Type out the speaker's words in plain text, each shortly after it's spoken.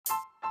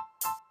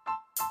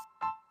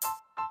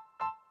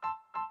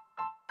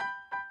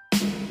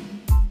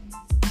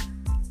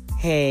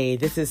Hey,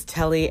 this is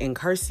Telly and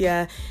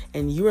Carcia,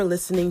 and you are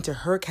listening to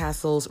Her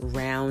Castle's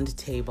Round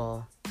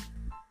Table.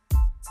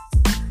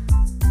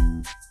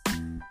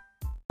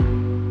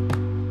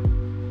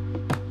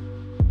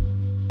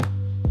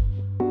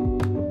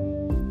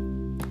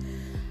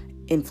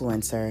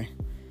 Influencer.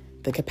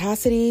 The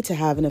capacity to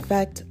have an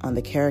effect on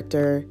the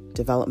character,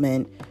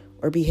 development,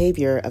 or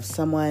behavior of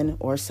someone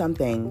or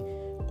something,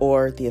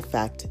 or the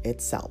effect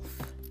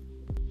itself.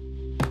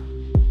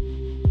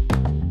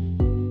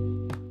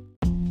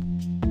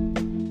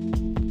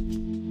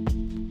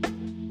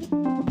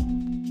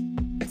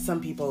 Some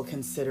people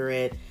consider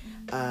it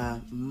a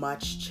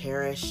much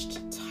cherished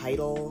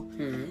title,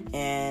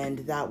 and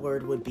that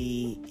word would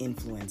be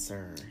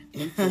influencer.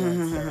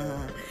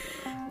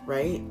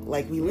 Right?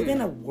 Like, we live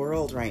in a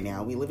world right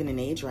now, we live in an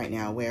age right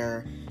now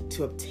where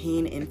to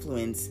obtain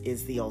influence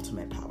is the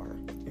ultimate power.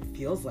 It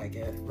feels like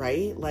it.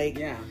 Right? Like,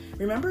 yeah.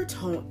 Remember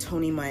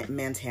Tony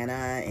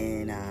Montana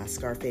in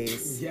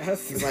Scarface?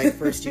 Yes. He's like,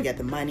 first you get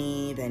the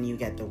money, then you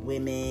get the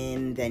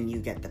women, then you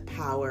get the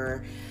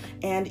power.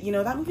 And, you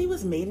know, that movie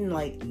was made in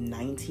like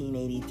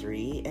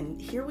 1983,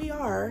 and here we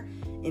are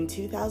in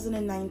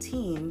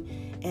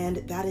 2019, and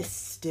that is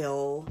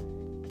still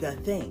the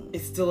thing.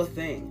 It's still a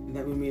thing.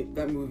 That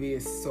movie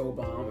is so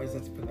bomb. I just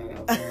have to put that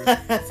out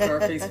there.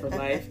 Scarface for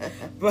life.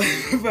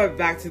 But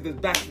back to the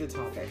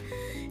topic.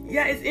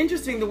 Yeah, it's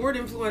interesting. The word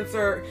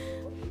influencer,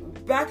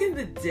 back in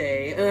the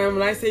day, and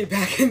when I say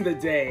back in the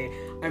day,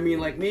 I mean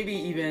like maybe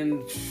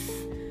even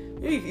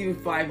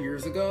 5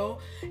 years ago,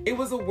 it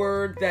was a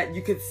word that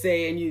you could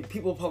say, and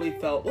people probably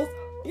felt, well,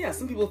 yeah,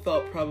 some people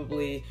felt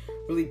probably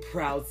really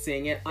proud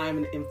saying it. I'm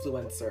an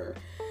influencer.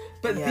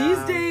 But these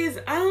days,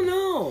 I don't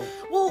know.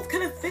 Well, it's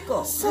kind of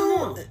fickle.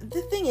 So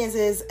the thing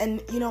is,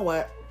 and you know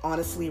what?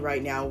 Honestly,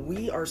 right now,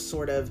 we are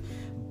sort of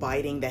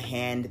biting the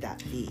hand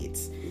that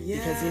feeds. Yeah.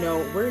 Because, you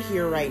know, we're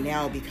here right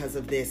now because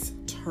of this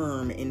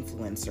term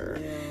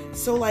influencer. Yeah.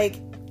 So,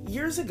 like,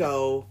 years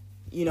ago,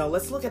 you know,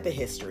 let's look at the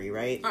history,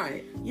 right? All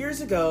right.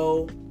 Years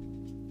ago,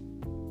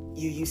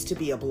 you used to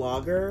be a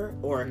blogger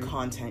or a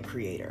content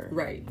creator.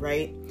 Right.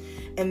 Right?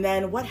 And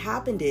then what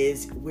happened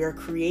is we're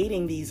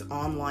creating these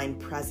online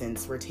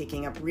presence. We're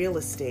taking up real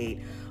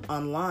estate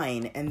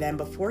online. And then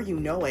before you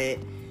know it,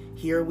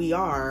 here we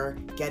are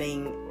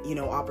getting, you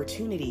know,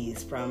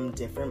 opportunities from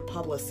different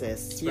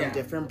publicists, from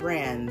different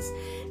brands.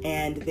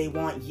 And they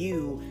want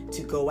you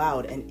to go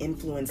out and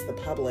influence the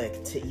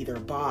public to either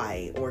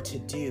buy or to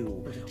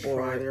do. Or to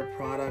try their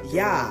product.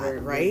 Yeah,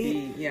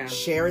 right? Yeah.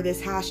 Share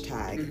this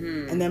hashtag.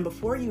 Mm-hmm. And then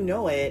before you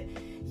know it,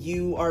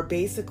 you are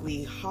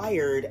basically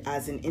hired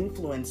as an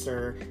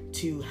influencer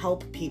to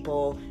help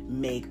people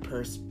make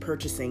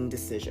purchasing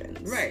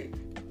decisions. Right.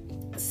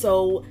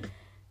 So,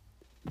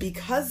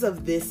 because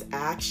of this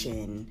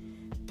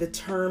action, the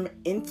term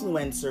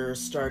influencer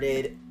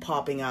started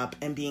popping up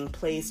and being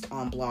placed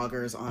on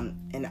bloggers,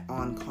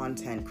 on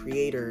content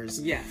creators.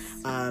 Yes.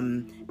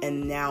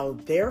 And now,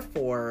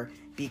 therefore,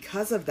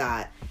 because of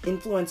that,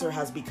 influencer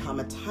has become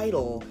a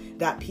title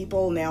that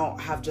people now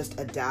have just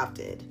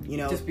adapted, you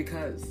know? Just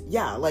because.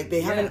 Yeah, like they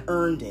haven't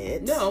earned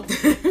it. No.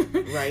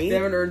 Right? They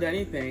haven't earned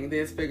anything. They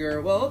just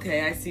figure, well,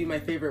 okay, I see my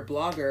favorite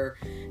blogger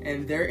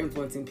and they're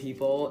influencing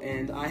people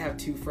and I have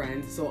 2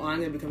 friends, so I'm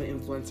going to become an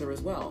influencer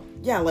as well.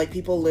 Yeah, like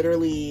people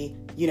literally,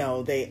 you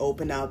know, they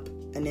open up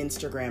an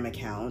Instagram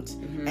account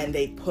and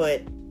they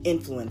put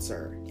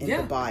influencer in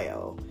the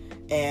bio.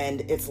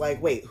 And it's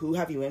like, wait, who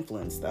have you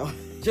influenced, though?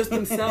 Just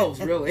themselves,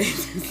 really.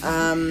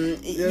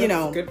 You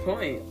know. Good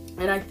point.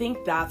 And I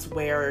think that's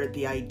where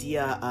the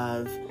idea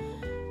of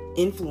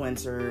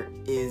influencer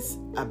is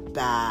a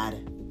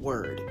bad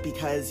word,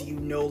 because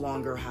you no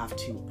longer have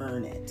to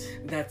earn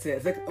it. That's it.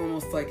 It's like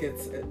almost like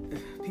it's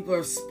people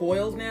are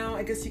spoiled now,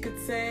 I guess you could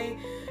say.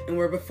 And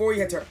where before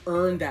you had to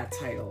earn that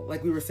title,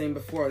 like we were saying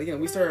before. You know,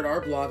 we started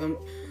our blog and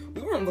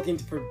we weren't looking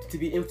to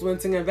be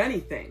influencing of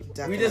anything.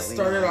 Definitely we just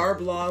started not. our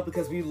blog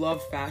because we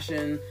loved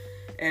fashion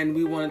and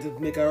we wanted to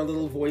make our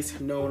little voice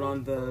known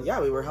on the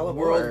we were hella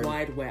World bored.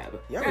 Wide Web.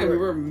 Yeah, we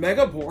were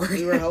mega bored.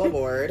 We were hella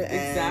bored, and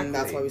Exactly.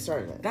 that's why we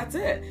started it. That's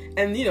it.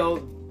 And, you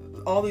know,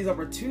 all these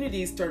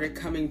opportunities started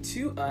coming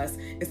to us.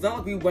 It's not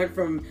like we went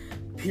from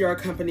PR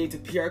company to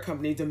PR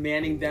company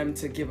demanding them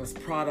to give us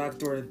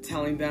product or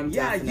telling them,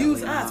 Definitely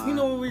use not. us, we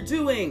know what we're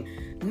doing.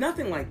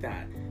 Nothing like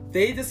that.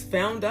 They just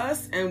found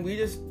us and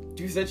we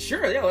said,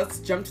 sure, let's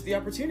jump to the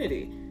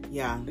opportunity.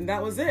 Yeah. And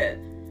that was it.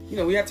 You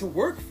know, we had to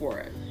work for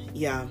it.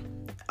 Yeah.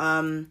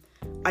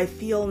 I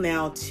feel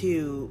now,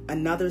 too,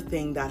 another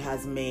thing that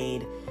has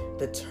made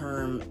the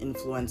term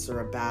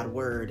influencer a bad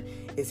word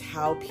is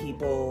how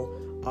people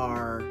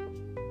are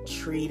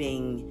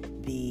treating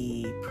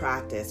the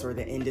practice or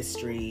the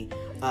industry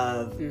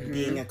of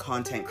being a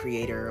content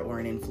creator or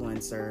an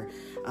influencer.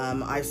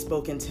 I've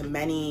spoken to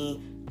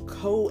many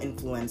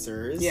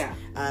co-influencers. Yeah.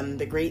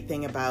 The great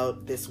thing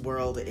about this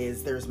world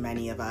is there's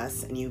many of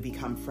us, and you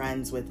become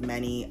friends with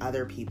many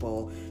other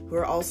people who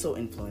are also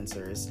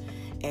influencers.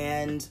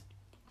 And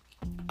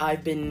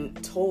I've been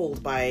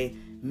told by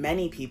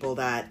many people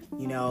that,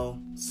 you know,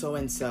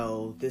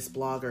 so-and-so, this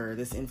blogger,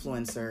 this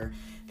influencer,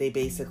 they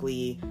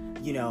basically,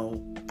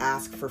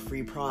 ask for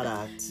free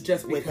product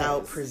just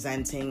without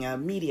presenting a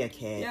media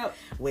kit, Yep.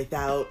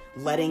 without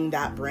letting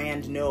that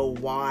brand know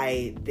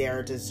why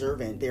they're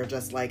deserving. They're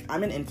just like,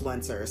 I'm an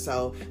influencer,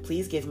 so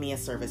please give me a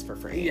service for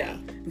free. Yeah.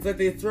 It's like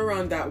they throw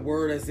around that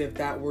word as if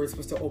that word's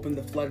supposed to open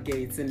the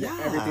floodgates and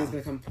everything's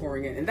going to come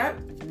pouring in. And that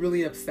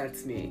really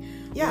upsets me.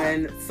 Yeah.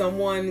 When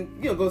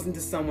someone, goes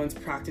into someone's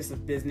practice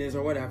of business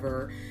or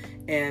whatever,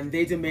 and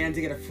they demand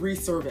to get a free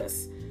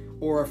service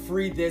or a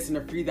free this and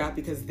a free that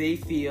because they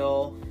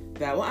feel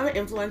that, well, I'm an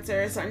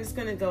influencer, so I'm just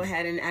going to go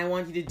ahead and I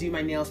want you to do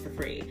my nails for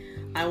free.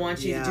 I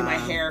want you to do my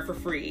hair for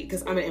free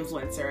because I'm an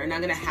influencer and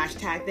I'm going to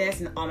hashtag this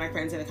and all my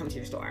friends are going to come to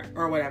your store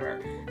or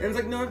whatever. And it's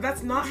like, no,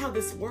 that's not how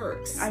this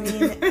works. I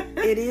mean,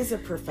 it is a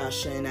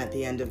profession at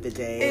the end of the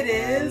day. It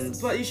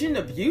is, but you shouldn't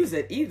abuse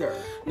it either.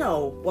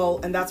 No, well,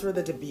 and that's where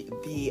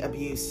the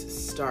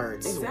abuse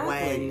starts. Exactly.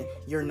 When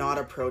you're not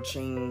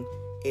approaching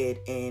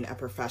it in a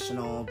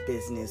professional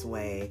business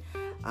way.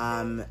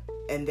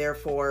 And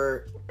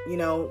therefore,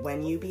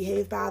 when you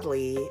behave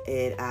badly,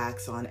 it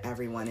acts on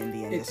everyone in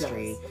the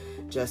industry,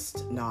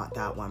 just not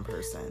that one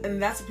person.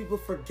 And that's what people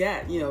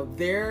forget.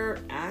 Their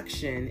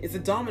action is a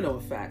domino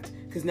effect.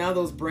 Because now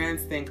those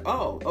brands think,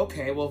 oh,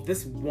 okay, well, if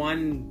this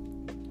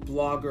one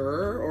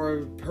blogger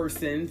or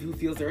person who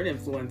feels they're an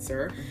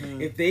influencer,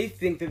 if they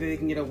think that they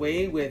can get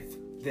away with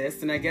this,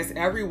 then I guess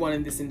everyone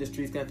in this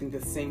industry is going to think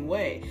the same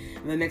way.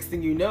 And the next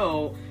thing you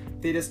know,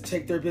 they just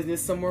take their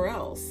business somewhere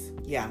else.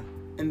 Yeah.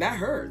 And that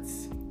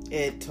hurts.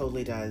 It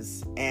totally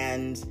does.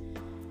 And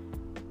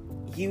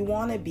you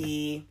want to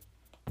be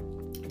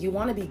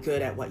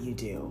good at what you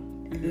do.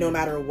 No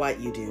matter what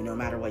you do, no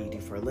matter what you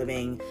do for a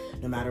living,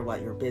 no matter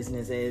what your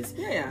business is,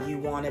 you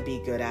want to be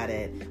good at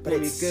it. But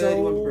it's good,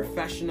 you want to be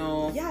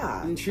professional,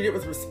 and treat it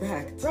with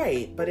respect.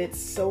 Right, but it's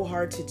so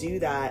hard to do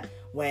that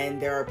when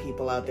there are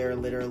people out there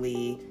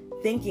literally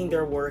thinking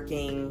they're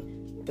working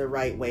the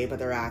right way, but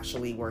they're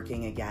actually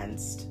working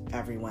against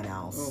everyone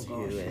else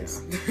who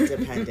is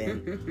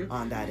dependent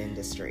on that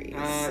industry.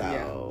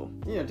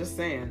 Just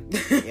saying.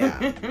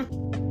 Yeah.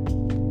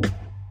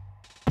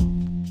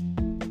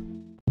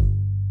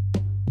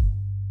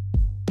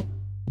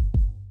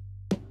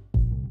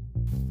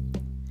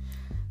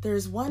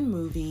 There's one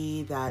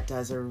movie that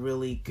does a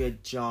really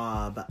good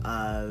job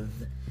of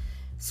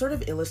sort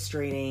of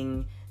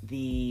illustrating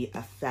the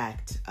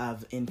effect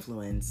of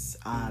influence,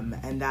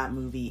 and that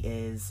movie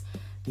is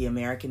The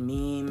American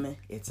Meme.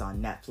 It's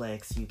on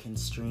Netflix. You can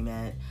stream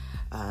it.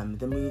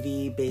 The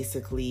movie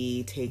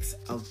basically takes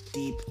a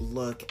deep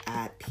look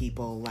at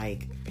people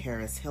like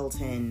Paris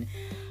Hilton,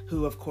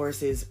 who of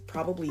course is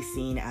probably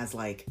seen as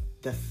like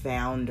the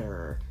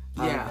founder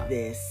of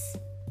this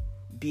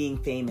being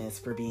famous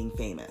for being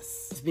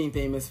famous. Just being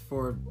famous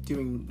for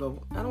doing,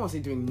 well, I don't want to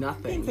say doing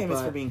nothing. Being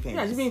famous for being famous.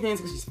 Yeah, just being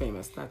famous because she's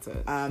famous. That's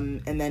it.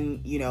 And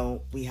then,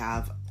 we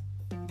have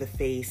the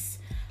face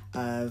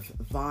of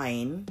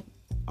Vine,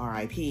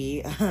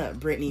 R.I.P.,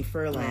 Brittany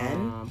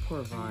Furlan.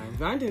 Poor Vine.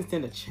 Vine didn't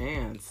stand a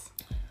chance.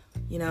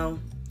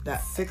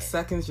 That 6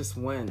 seconds just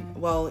went.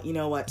 Well, you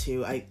know what,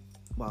 too?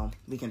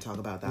 We can talk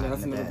about that in a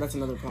bit. That's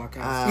another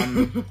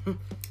podcast.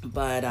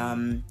 But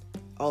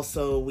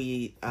also,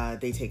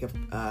 they take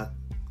a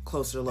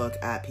closer look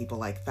at people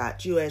like Fat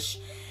Jewish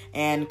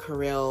and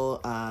Kirill,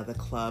 the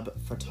club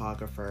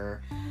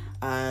photographer.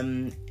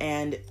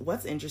 And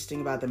what's interesting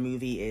about the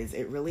movie is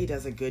it really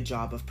does a good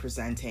job of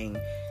presenting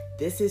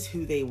this is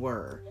who they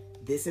were.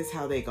 This is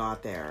how they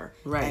got there.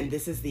 Right. And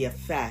this is the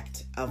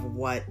effect of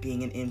what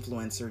being an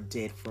influencer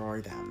did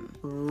for them.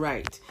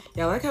 Right.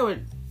 Yeah,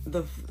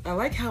 I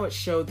like how it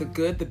showed the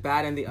good, the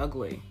bad, and the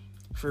ugly.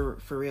 For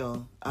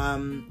real.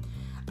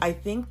 I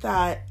think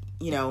that,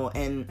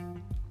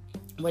 and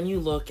when you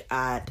look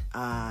at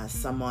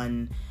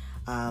someone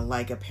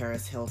like a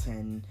Paris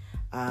Hilton,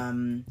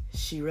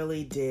 she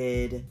really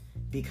did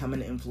become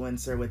an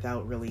influencer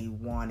without really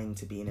wanting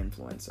to be an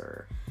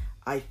influencer.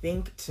 I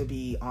think, to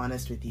be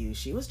honest with you,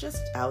 she was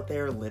just out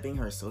there living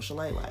her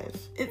socialite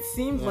life. It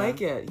seemed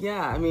like it.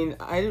 Yeah. I mean,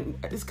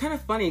 it's kind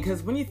of funny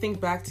because when you think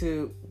back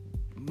to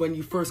when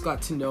you first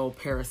got to know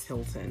Paris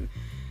Hilton,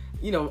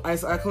 I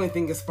can only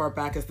think as far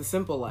back as The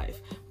Simple Life.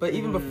 But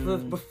even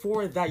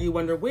before that, you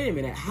wonder, wait a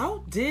minute,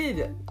 how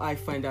did I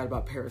find out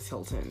about Paris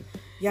Hilton?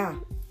 Yeah.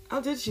 How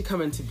did she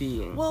come into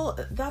being? Well,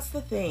 that's the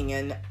thing,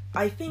 and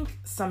I think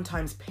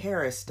sometimes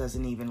Paris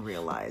doesn't even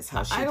realize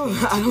how she I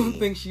don't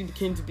think she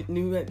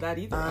knew that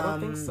either. I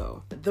don't think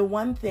so. The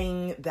one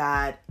thing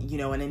that,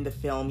 and in the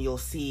film you'll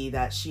see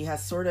that she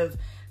has sort of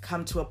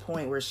come to a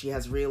point where she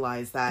has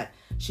realized that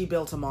she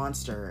built a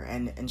monster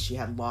and she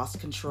had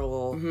lost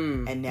control,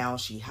 and now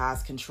she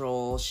has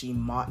control. She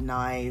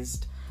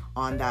modernized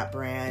on that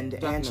brand.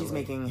 Definitely. And she's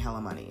making hella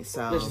money.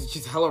 So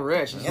she's hella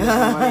rich. She's making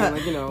money,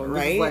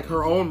 right? This is like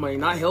her own money,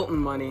 not Hilton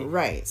money.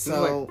 Right.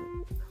 So like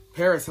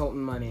Paris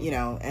Hilton money.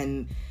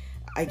 And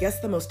I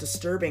guess the most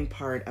disturbing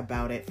part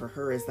about it for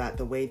her is that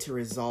the way to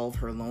resolve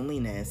her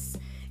loneliness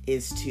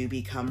is to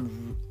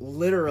become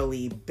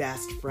literally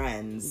best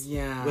friends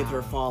with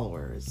her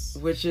followers.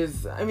 Which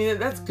is, I mean,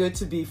 that's good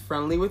to be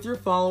friendly with your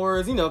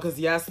followers, you know, because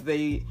yes,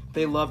 they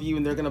love you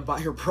and they're going to buy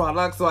your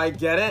product, so I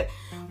get it.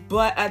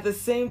 But at the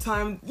same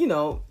time, you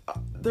know,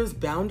 there's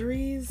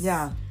boundaries.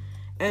 Yeah.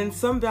 And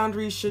some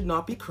boundaries should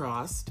not be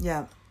crossed.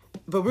 Yeah.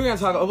 But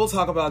we'll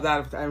talk about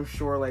that, I'm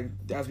sure, like,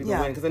 as we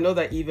go in. Because I know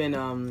that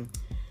even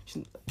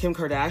Kim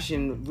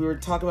Kardashian, we were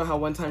talking about how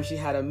one time she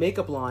had a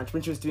makeup launch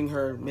when she was doing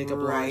her makeup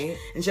launch.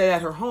 And she had it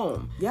at her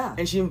home. Yeah.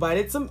 And she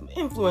invited some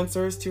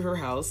influencers to her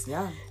house.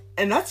 Yeah.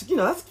 And that's, you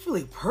know, that's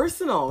really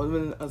personal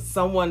when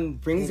someone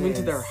brings you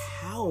into their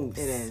house.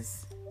 It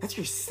is. That's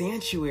your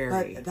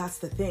sanctuary. But that's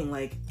the thing.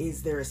 Like,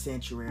 is there a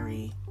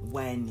sanctuary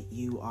when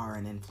you are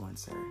an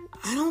influencer?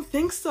 I don't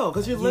think so.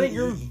 Because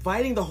you're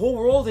inviting the whole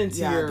world into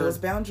your... those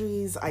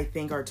boundaries, I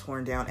think, are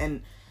torn down.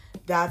 And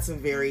that's a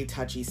very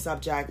touchy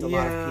subject. A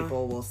lot of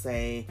people will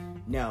say,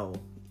 no,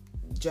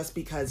 just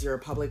because you're a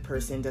public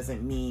person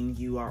doesn't mean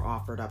you are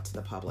offered up to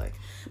the public.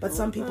 But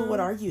some people would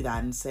argue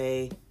that and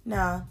say,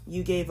 nah,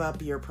 you gave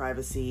up your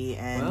privacy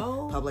and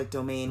public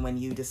domain when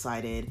you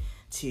decided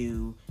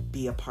to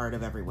be a part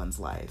of everyone's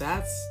life.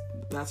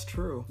 That's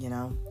true. You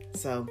know?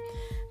 So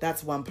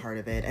that's one part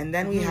of it. And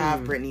then we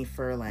have Brittany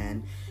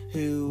Furlan,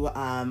 who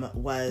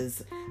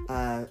was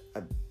a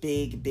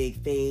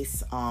big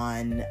face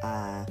on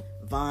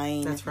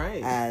Vine. That's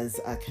right. As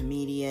a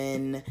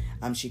comedian.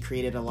 She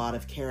created a lot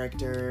of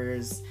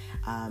characters.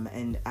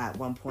 And at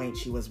one point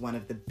she was one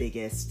of the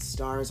biggest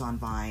stars on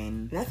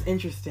Vine. That's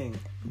interesting.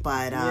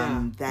 But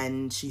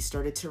then she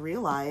started to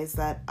realize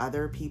that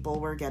other people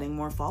were getting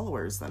more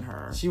followers than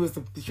her. She was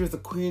the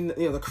queen,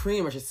 you know, the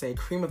cream, I should say,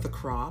 cream of the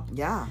crop.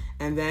 Yeah.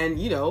 And then,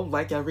 you know,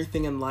 like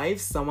everything in life,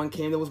 someone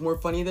came that was more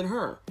funny than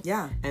her.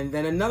 Yeah. And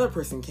then another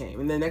person came.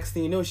 And the next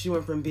thing you know, she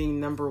went from being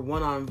number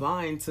one on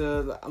Vine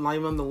to not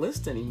even on the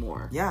list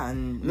anymore. Yeah.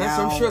 And that's,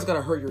 I'm sure it's got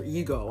to hurt your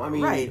ego. I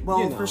mean, right. Well,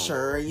 you know. For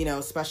sure. You know,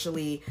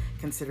 especially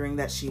considering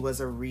that she was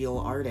a real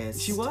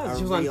artist. She was.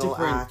 She was a real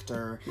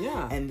actor.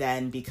 Yeah. And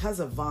then because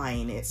of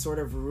Vine, it sort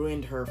of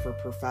ruined her for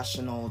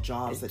professional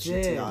jobs that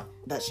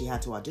she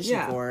had to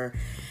audition for.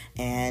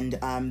 And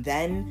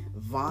then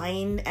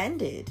Vine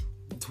ended.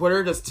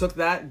 Twitter just took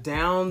that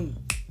down.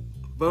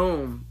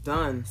 Boom.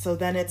 Done. So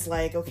then it's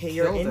like, okay,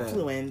 your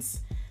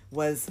influence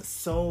was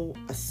so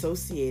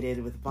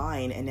associated with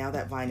Vine, and now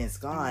that Vine is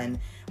gone,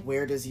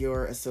 where does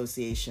your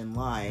association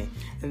lie?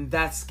 And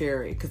that's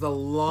scary, because a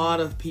lot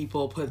of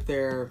people put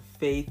their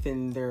faith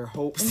and their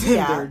hopes and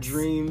their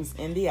dreams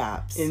in the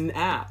apps. In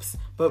apps.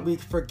 But we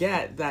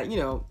forget that, you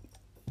know,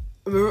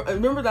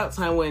 remember that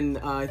time when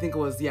I think it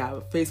was,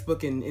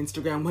 Facebook and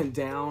Instagram went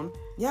down?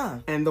 Yeah.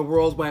 And the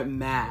world went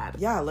mad.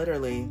 Yeah,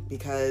 literally,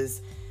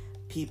 because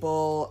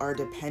people are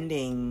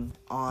depending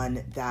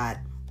on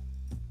that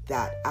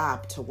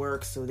app to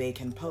work so they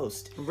can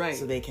post. Right.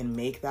 So they can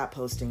make that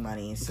posting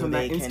money. So become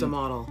they that can Insta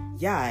model.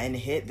 Yeah, and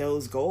hit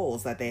those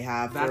goals that they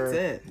have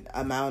for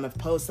amount of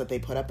posts that they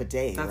put up a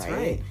day. That's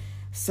right.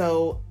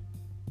 So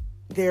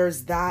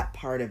there's that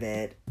part of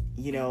it,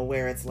 you know,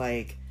 where it's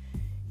like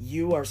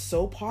you are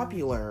so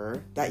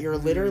popular that you're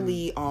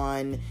literally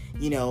on,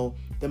 you know,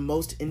 the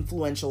most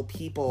influential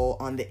people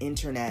on the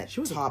internet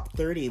top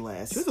 30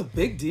 list. She was a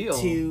big deal.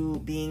 To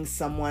being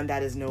someone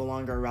that is no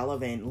longer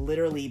relevant,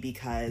 literally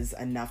because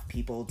enough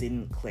people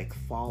didn't click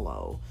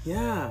follow.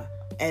 Yeah.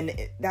 And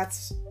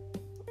that's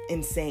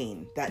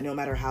insane that no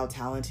matter how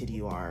talented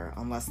you are,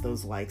 unless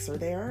those likes are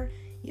there,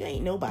 you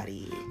ain't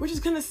nobody. Which is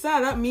kind of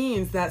sad. That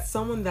means that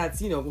someone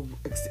that's, you know,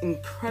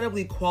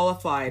 incredibly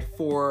qualified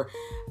for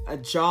a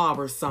job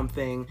or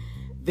something,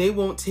 they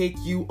won't take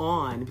you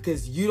on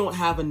because you don't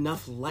have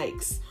enough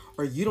likes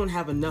or you don't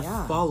have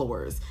enough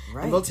followers.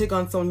 Right. And they'll take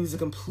on someone who's a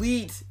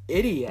complete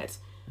idiot.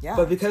 Yeah.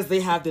 But because they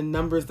have the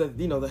numbers that,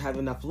 you know, they have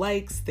enough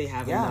likes, they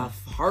have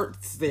enough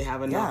hearts, they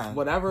have enough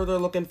whatever they're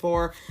looking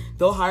for,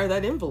 they'll hire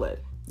that invalid.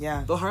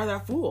 Yeah. They'll hire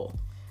that fool.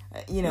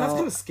 You know, and that's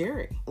kind of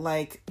scary.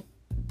 Like,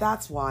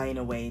 that's why, in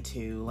a way,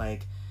 too,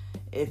 like,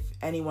 if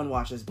anyone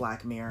watches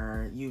Black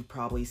Mirror, you've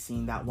probably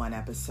seen that one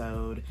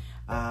episode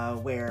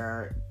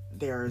where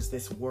there's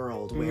this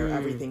world where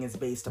everything is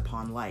based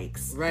upon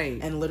likes. Right.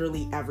 And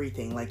literally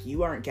everything. Like,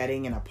 you aren't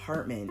getting an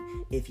apartment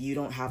if you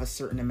don't have a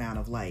certain amount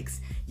of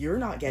likes. You're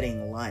not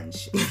getting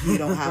lunch if you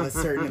don't have a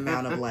certain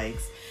amount of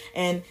likes.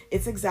 And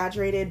it's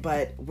exaggerated,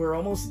 but we're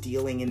almost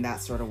dealing in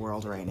that sort of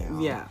world right now.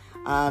 Yeah.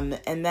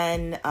 And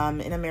then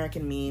in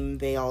American Meme,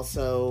 they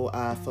also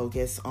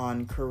focus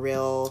on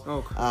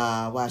Kirill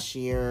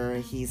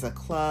Washir. He's a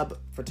club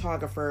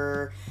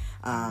photographer,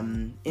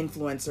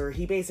 influencer.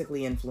 He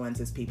basically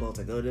influences people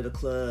to go to the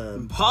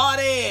club,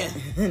 party,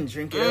 and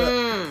drink it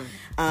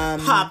up,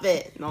 pop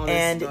it,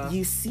 and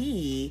you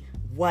see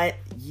what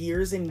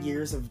years and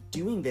years of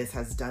doing this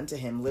has done to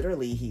him.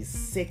 Literally, he's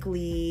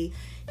sickly.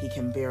 He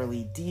can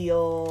barely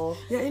deal.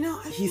 Yeah, you know,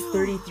 he's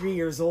 33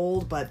 years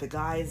old, but the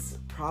guy's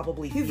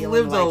probably he's feeling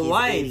lived like a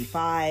life. He's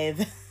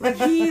 85. Like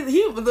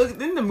he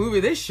look in the movie,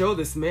 they show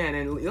this man,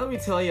 and let me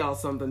tell y'all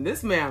something.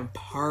 This man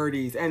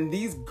parties, and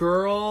these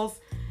girls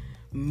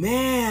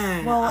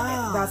Man. Well,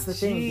 that's the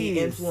thing. Geez. He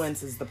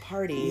influences the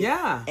party.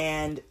 Yeah.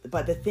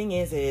 But the thing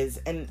is,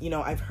 and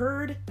I've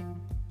heard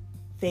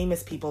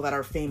famous people that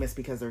are famous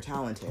because they're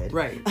talented.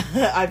 Right.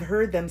 I've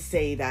heard them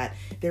say that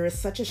there is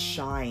such a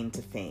shine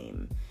to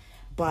fame.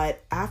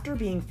 But after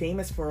being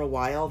famous for a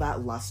while,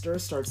 that luster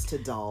starts to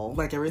dull.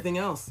 Like everything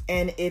else.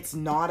 And it's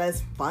not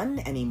as fun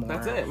anymore.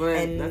 That's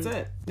it. That's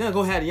it. No,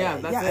 go ahead. Yeah,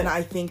 that's it. And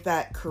I think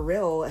that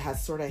Kirill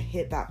has sort of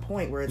hit that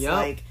point where it's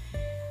like,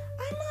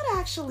 I'm not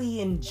actually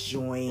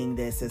enjoying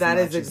this as much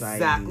as I used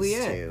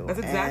to. That's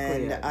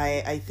exactly it. And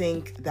I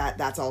think that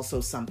that's also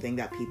something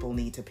that people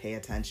need to pay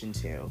attention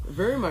to.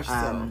 Very much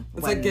so.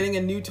 It's like getting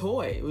a new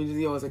toy,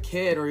 as a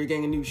kid, or you're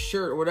getting a new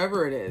shirt or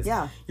whatever it is.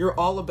 Yeah. You're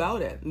all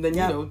about it. And then,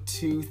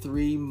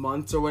 2-3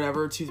 months or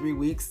whatever, 2-3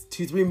 weeks,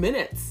 2-3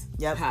 minutes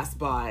pass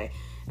by.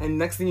 And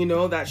next thing you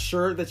know, that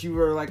shirt that you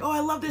were like, oh,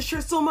 I love this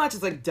shirt so much,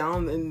 it's like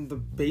down in the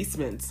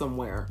basement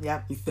somewhere.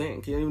 Yep. You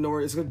think. You don't even know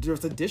where it's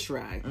just a dish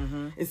rag.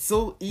 Mm-hmm. It's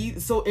so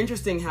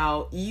interesting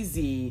how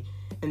easy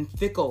and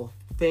fickle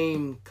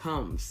fame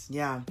comes.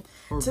 Yeah.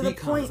 Or to the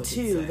becomes, point,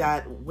 too,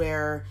 that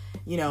where,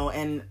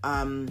 and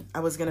I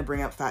was going to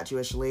bring up Fat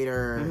Jewish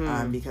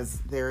later because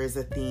there is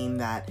a theme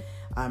that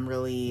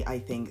really, I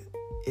think,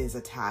 is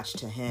attached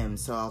to him.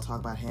 So I'll talk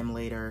about him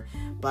later.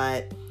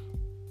 But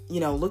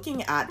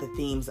looking at the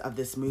themes of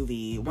this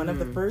movie, one of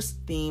the first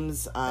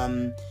themes,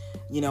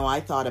 I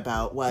thought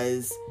about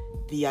was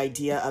the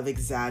idea of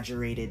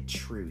exaggerated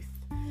truth.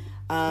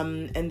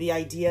 And the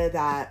idea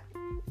that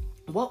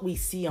what we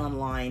see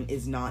online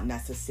is not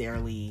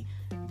necessarily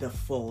the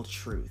full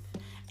truth.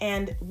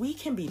 And we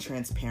can be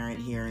transparent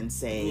here and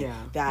say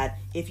that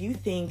if you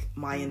think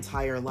my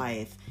entire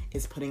life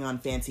is putting on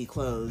fancy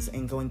clothes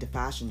and going to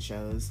fashion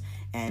shows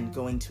and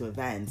going to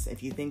events,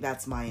 if you think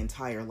that's my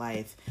entire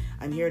life,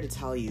 I'm here to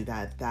tell you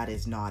that that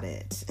is not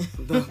it.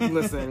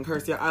 Listen,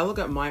 Kirsty, I look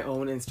at my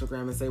own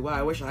Instagram and say, wow,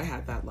 I wish I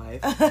had that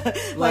life.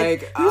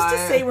 Who's to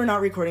say we're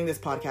not recording this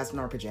podcast in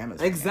our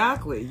pajamas?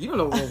 Exactly. You don't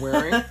know what we're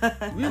wearing.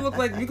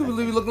 You could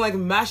be looking like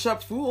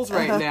mashed-up fools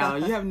right now.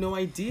 You have no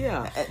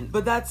idea.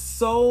 But that's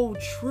so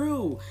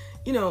true.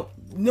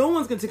 No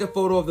one's going to take a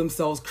photo of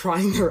themselves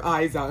crying their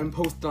eyes out and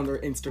post it on their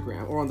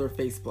Instagram or on their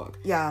Facebook.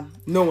 Yeah.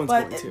 No one's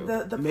going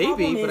to. The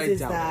problem is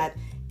that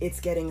it's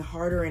getting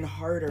harder and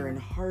harder and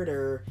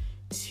harder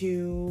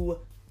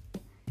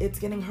it's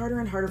getting harder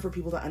and harder for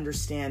people to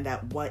understand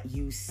that what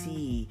you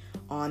see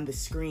on the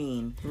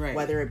screen,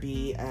 whether it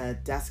be a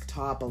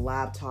desktop, a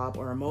laptop,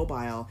 or a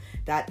mobile,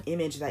 that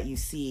image that you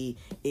see,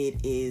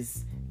 it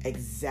is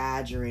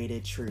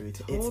exaggerated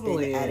truth.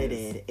 Totally it's been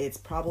edited. It's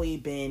probably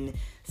been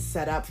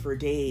set up for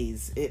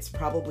days. It's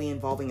probably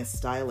involving a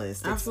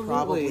stylist. Absolutely. It's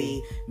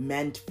probably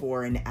meant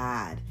for an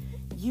ad.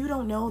 You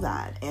don't know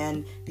that.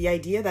 And the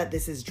idea that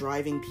this is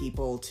driving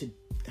people to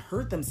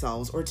hurt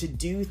themselves or to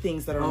do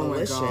things that are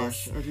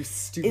malicious or do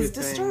stupid is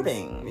things.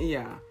 disturbing.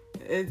 Yeah.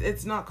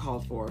 It's not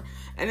called for.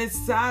 And it's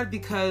sad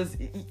because,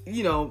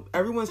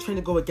 everyone's trying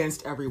to go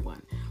against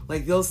everyone.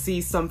 Like, they'll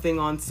see something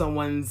on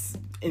someone's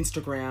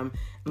Instagram and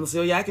they'll say,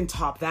 oh yeah, I can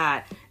top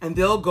that. And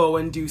they'll go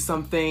and do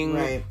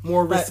something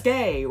more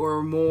risque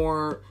or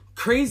more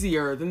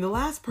crazier than the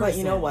last person. But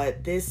you know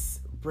what? This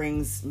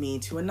brings me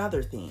to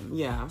another theme.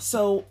 Yeah.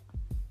 So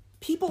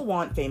people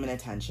want fame and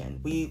attention.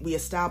 We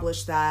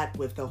established that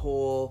with the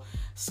whole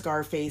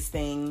Scarface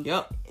thing.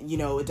 Yep.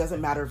 It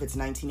doesn't matter if it's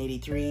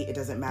 1983. It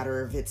doesn't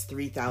matter if it's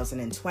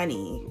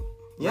 3020.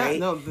 Yeah, right?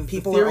 no, the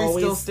people theory are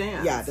always, still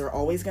stands. Yeah, they're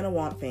always going to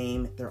want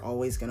fame. They're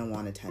always going to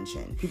want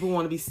attention. People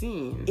want to be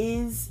seen.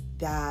 Is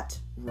that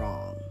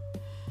wrong?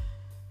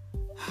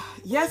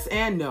 Yes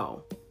and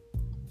no.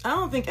 I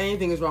don't think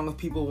anything is wrong with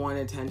people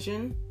wanting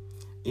attention.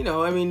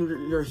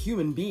 You're a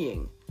human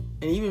being.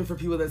 And even for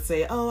people that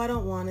say, oh, I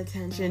don't want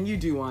attention, you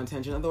do want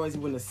attention. Otherwise,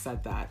 you wouldn't have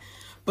said that.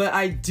 But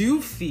I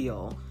do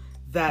feel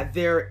that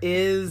there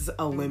is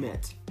a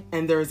limit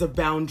and there is a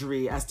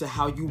boundary as to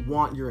how you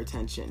want your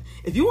attention.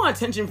 If you want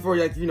attention for,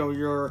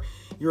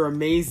 your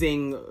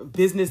amazing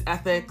business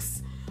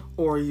ethics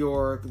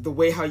or the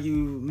way how you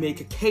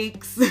make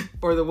cakes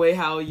or the way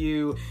how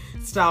you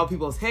style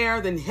people's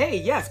hair, then hey,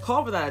 yes,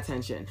 call for that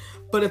attention.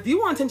 But if you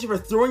want attention for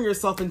throwing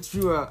yourself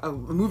into a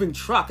moving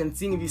truck and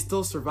seeing if you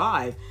still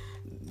survive,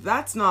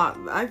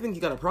 I think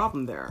you got a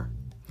problem there.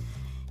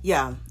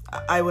 Yeah,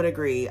 I would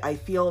agree. I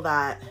feel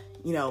that,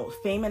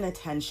 fame and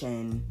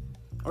attention,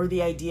 or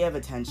the idea of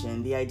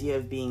attention, the idea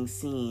of being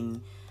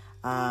seen,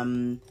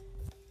 and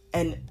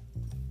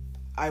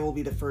I will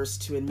be the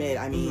first to admit,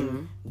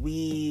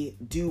 we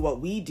do what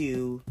we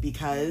do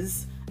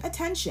because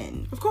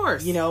attention. Of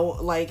course.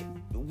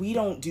 We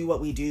don't do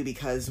what we do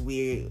because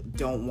we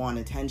don't want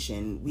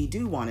attention. We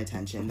do want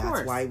attention.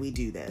 That's why we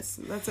do this.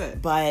 That's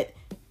it. But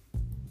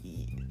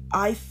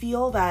I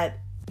feel that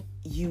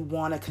you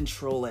want to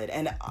control it.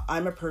 And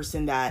I'm a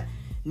person that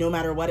no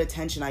matter what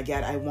attention I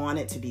get, I want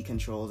it to be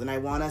controlled, and I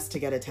want us to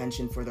get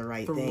attention for the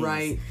right things.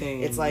 Right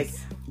things. It's like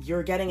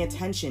you're getting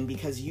attention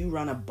because you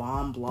run a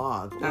bomb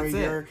blog, That's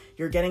or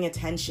you're getting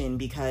attention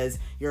because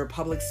you're a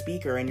public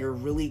speaker and you're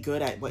really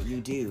good at what you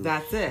do.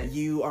 That's it.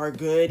 You are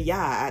good,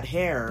 at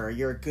hair.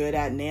 You're good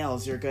at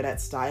nails. You're good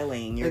at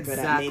styling. You're good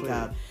at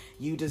makeup.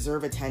 You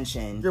deserve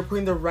attention. You're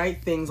putting the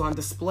right things on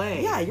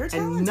display. Yeah, you're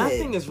talented. And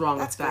nothing is wrong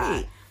with that.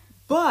 Great.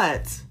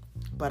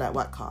 But at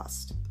what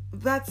cost?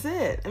 That's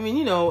it. I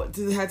mean,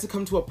 it had to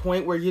come to a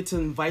point where you had to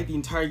invite the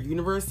entire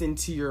universe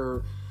into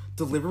your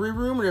delivery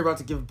room when you're about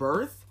to give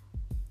birth.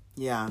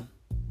 Yeah.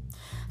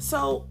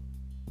 So,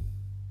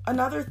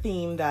 another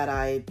theme that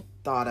I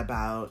thought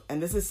about,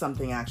 and this is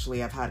something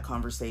actually I've had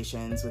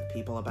conversations with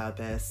people about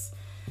this,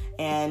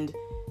 and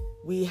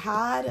we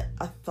had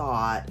a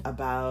thought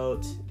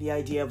about the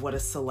idea of what a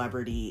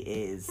celebrity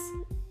is.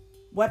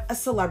 What a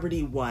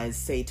celebrity was,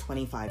 say,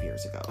 25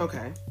 years ago.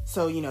 Okay.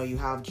 So, you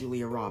have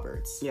Julia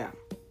Roberts. Yeah.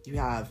 You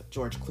have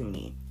George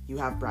Clooney. You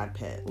have Brad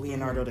Pitt,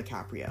 Leonardo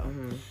DiCaprio.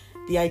 Mm-hmm.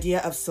 The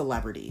idea of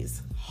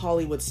celebrities,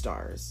 Hollywood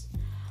stars.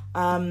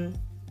 And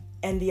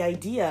the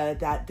idea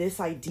that this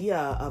idea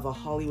of a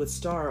Hollywood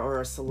star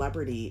or a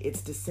celebrity,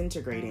 it's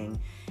disintegrating.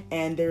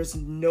 And there's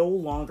no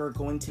longer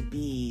going to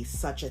be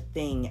such a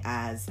thing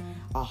as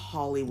a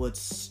Hollywood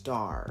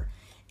star.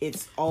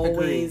 It's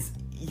always,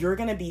 you're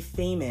going to be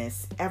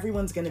famous.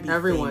 Everyone's going to be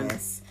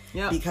famous.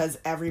 Yep. Because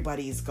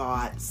everybody's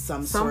got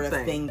some sort of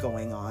thing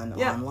going on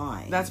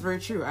online. That's very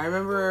true. I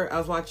remember I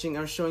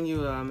was showing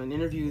you an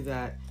interview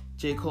that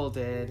J. Cole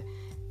did,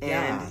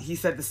 and he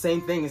said the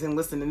same thing. He said,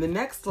 listen, in the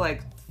next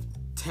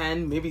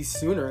 10, maybe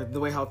sooner, the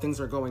way how things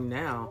are going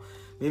now,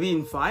 maybe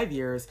in 5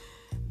 years,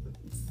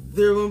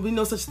 there will be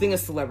no such thing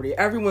as celebrity.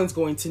 Everyone's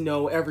going to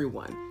know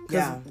everyone.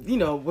 Because,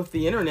 with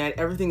the internet,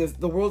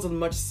 the world's a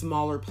much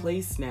smaller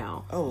place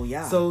now. Oh,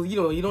 yeah. So,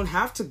 you don't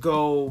have to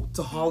go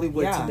to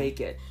Hollywood to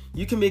make it.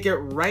 You can make it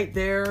right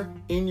there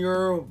in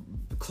your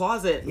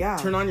closet. Yeah.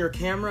 Turn on your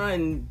camera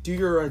and do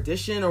your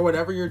audition or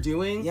whatever you're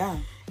doing. Yeah.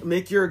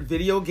 Make your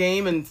video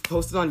game and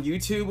post it on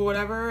YouTube or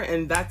whatever,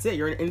 and that's it.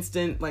 You're an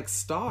instant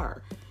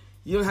star.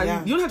 You don't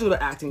have to go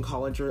to acting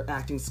college or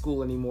acting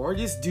school anymore.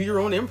 Just do your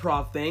own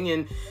improv thing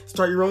and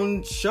start your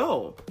own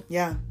show.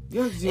 Yeah. You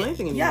don't have to do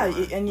anything anymore.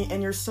 Yeah,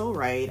 and you're so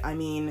right. I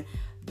mean,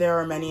 there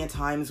are many a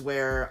times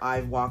where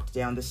I've walked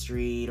down the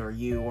street, or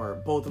you or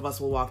both of us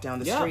will walk down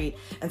the street,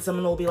 and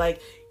someone will be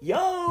like,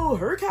 yo,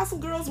 Her Castle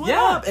Girls, what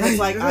up? And it's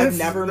like, I've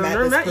never met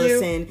this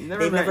person.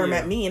 They've never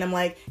met me. And I'm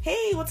like,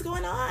 hey, what's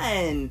going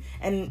on?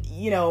 And,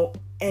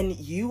 and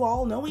you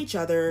all know each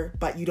other,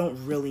 but you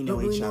don't really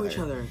know each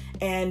other.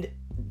 And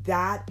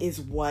that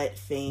is what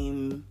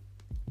fame,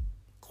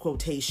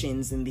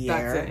 quotations in the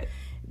air. That's it.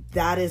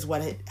 That is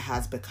what it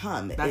has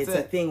become. It's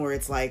a thing where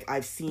it's like,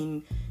 I've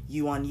seen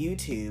you on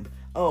YouTube.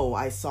 Oh,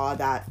 I saw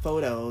that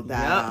photo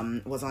that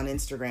was on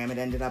Instagram. It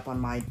ended up on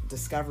my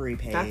discovery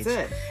page. That's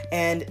it.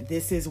 And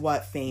this is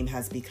what fame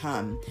has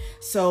become.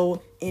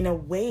 So, in a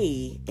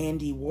way,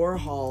 Andy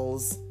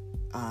Warhol's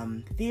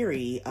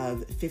theory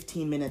of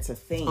 15 minutes of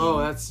fame.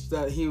 Oh,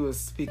 he was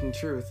speaking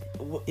truth.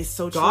 Is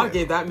so true. God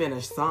gave that man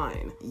a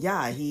sign.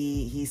 Yeah,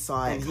 he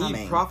saw it coming. And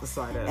he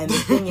prophesied it. And the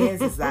thing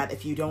is that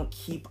if you don't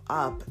keep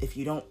up, if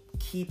you don't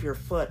keep your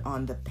foot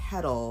on the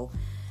pedal,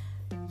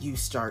 you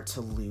start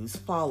to lose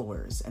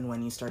followers. And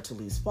when you start to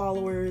lose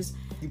followers,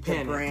 the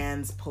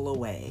brands pull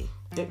away.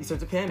 Yep, you start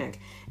to panic.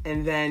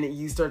 And then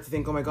you start to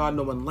think, oh my God,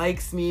 no one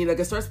likes me.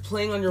 It starts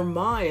playing on your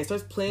mind. It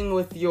starts playing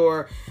with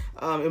your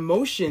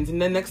emotions.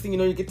 And then next thing you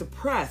know, you get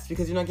depressed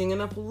because you're not getting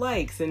enough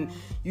likes. And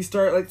you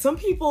start, some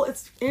people,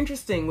 it's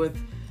interesting with,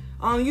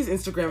 I'll use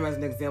Instagram as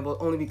an example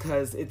only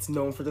because it's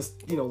known for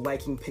just,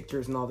 liking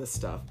pictures and all this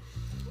stuff.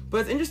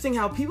 But it's interesting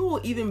how people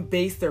will even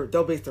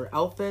they'll base their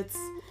outfits,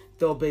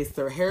 they'll base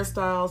their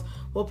hairstyles.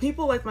 Well,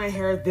 people like my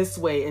hair this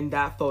way in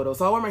that photo,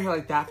 so I'll wear my hair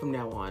like that from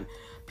now on.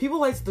 People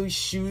like those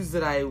shoes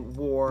that I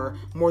wore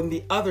more than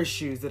the other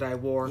shoes that I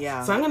wore.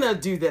 Yeah. So I'm going to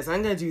do this,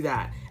 I'm going to do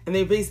that. And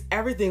they base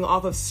everything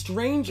off of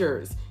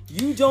strangers.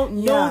 You don't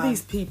know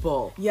these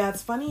people. Yeah,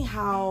 it's funny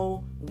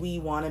how we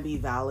want to be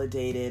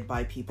validated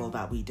by people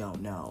that we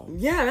don't know.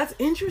 Yeah, that's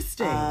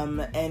interesting.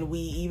 And we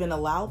even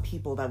allow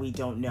people that we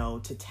don't know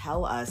to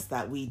tell us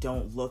that we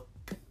don't look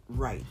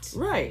right,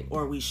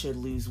 or we should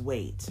lose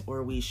weight,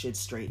 or we should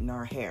straighten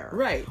our hair,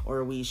 right,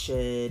 or we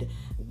should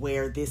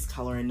wear this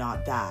color and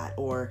not that,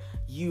 or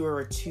you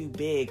are too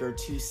big or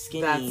too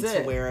skinny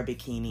to wear a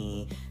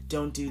bikini,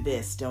 don't do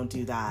this, don't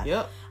do that.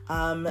 Yep.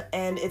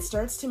 And it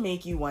starts to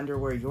make you wonder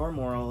where your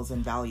morals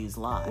and values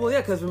lie. Well, yeah,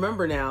 because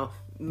remember now,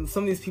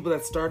 some of these people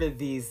that started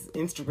these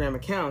Instagram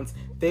accounts,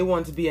 they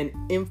want to be an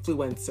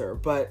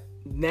influencer, but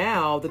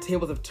now the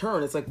tables have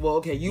turned. It's like, well,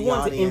 okay, you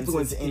want to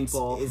influence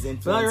people.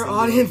 Now your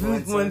audience is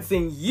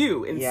influencing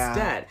you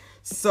instead. Yeah.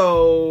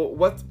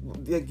 So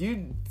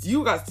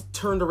you got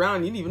turned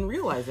around. You didn't even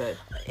realize it.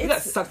 You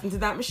got sucked into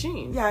that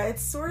machine. Yeah,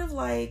 it's sort of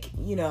like,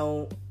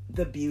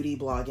 the beauty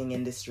blogging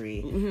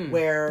industry,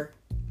 where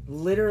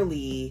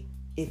literally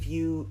if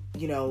you,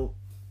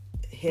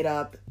 hit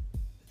up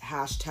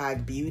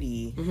hashtag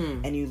beauty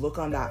Mm-hmm. and you look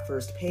on that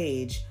first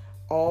page,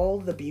 all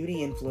the beauty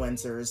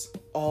influencers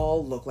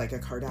all look like a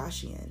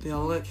Kardashian. They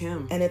all look like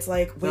Kim. And it's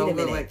like, wait a look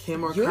minute. like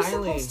Kim or you're Kylie.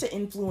 supposed to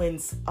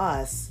influence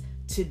us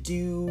to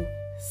do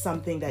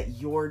something that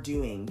you're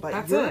doing, but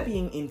That's you're it.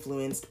 being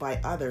influenced by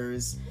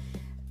others.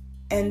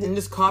 And And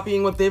just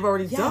copying what they've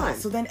already yeah, done.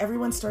 so then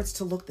everyone starts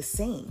to look the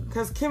same.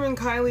 Because Kim and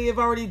Kylie have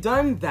already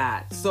done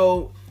that.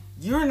 So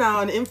you're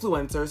now an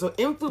influencer. So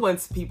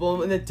influence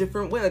people in a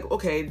different way. Like,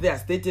 okay,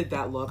 yes, they did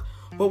that look.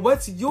 But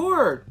what's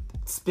your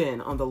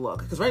spin on the look?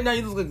 Because right now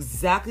you look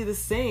exactly the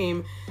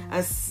same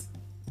as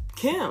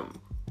Kim.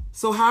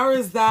 So how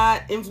is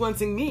that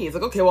influencing me? It's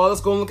like, okay, well,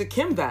 let's go and look at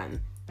Kim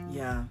then.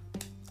 Yeah.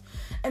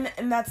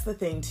 And that's the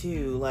thing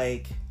too,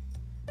 like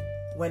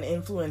when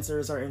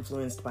influencers are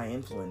influenced by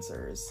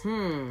influencers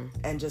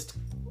and just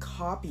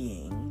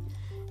copying,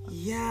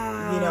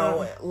 Yeah. you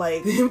know,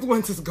 like the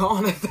influence is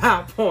gone at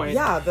that point.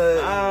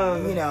 yeah,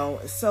 you know,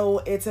 so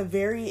it's a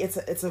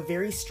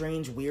very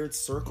strange, weird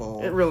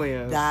circle. It really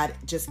is. That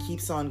just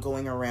keeps on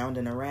going around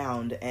and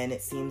around, and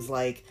it seems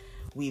like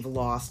we've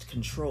lost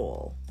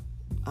control.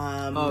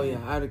 Oh yeah,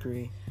 I'd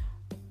agree.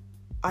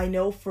 I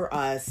know for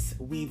us,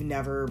 we've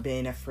never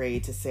been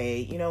afraid to say,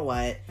 you know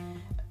what,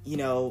 you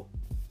know,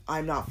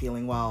 I'm not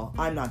feeling well.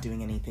 I'm not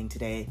doing anything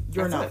today.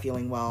 You're That's not it.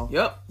 feeling well.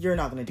 Yep. You're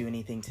not going to do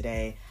anything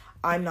today.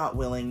 I'm not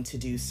willing to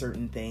do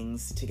certain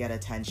things to get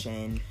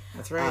attention.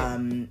 That's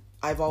right.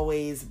 I've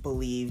always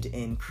believed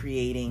in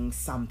creating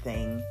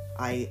something.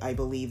 I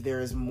believe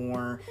there's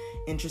more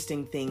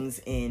interesting things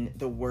in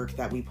the work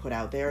that we put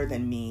out there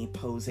than me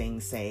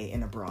posing, say,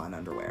 in a bra and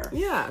underwear.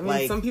 Yeah, I mean,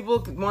 like, some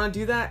people want to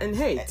do that, and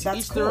hey, to that's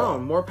each their cool.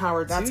 own. More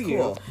power That's to you.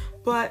 cool.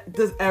 But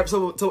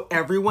so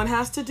everyone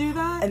has to do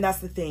that? And that's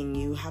the thing.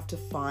 You have to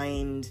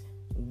find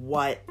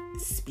what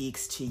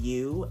speaks to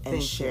you and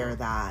Thank share you.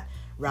 that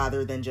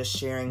rather than just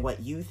sharing what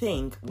you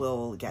think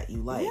will get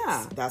you likes.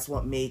 Yeah. That's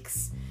what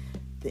makes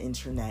the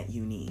internet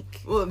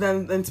unique. Well,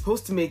 then it's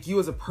supposed to make you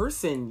as a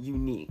person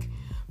unique.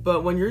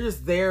 But when you're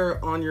just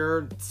there on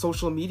your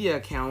social media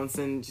accounts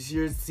and just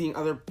you're seeing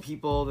other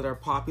people that are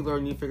popular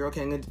and you figure,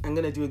 okay, I'm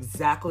gonna do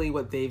exactly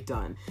what they've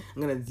done.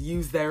 I'm gonna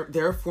use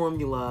their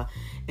formula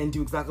and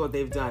do exactly what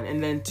they've done.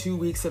 And then 2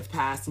 weeks have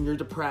passed and you're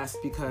depressed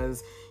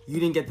because you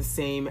didn't get the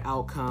same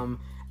outcome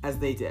as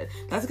they did.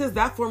 That's because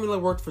that formula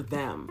worked for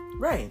them.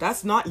 Right.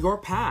 That's not your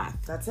path.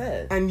 That's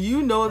it. And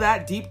you know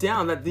that deep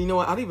down that, you know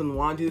what, I don't even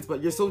want to do this,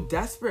 but you're so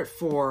desperate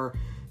for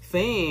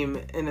fame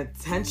and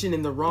attention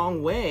in the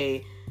wrong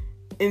way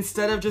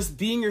instead of just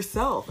being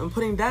yourself and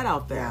putting that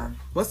out there. Yeah.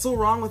 What's so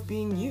wrong with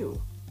being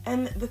you?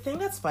 And the thing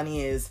that's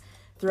funny is,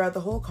 throughout the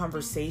whole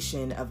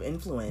conversation of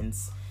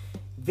influence,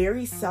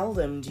 very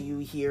seldom do you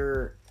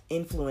hear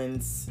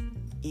influence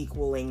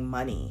equaling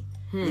money.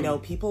 You know,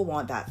 people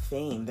want that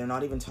fame. They're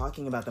not even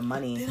talking about the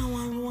money. They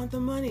don't want the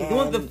money. They And-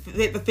 want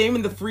the fame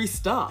and the free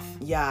stuff.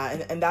 Yeah,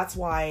 and that's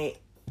why,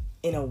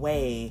 in a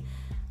way,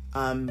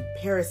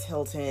 Paris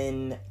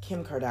Hilton,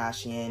 Kim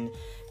Kardashian,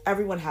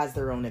 everyone has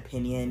their own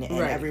opinion, and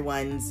Right.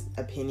 everyone's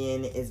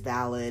opinion is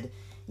valid.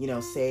 You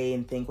know, say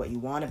and think what you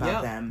want about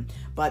Yep. them.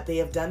 But they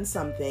have done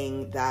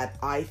something that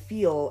I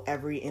feel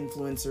every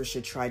influencer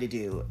should try to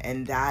do,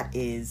 and that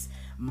is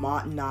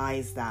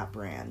modernize that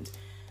brand.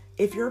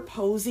 If you're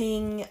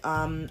posing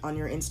on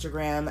your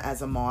Instagram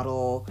as a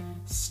model,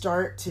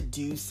 start to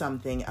do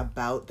something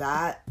about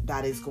that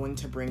is going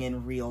to bring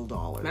in real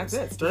dollars. That's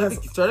it.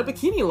 Because, Start a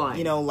bikini line.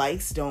 you know,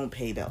 likes don't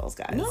pay bills,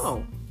 guys.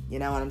 No. You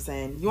know what I'm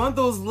saying? You want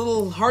those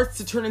little hearts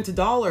to turn into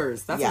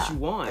dollars. That's what you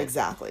want.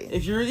 Exactly.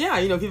 If you're, if you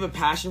have a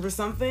passion for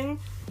something,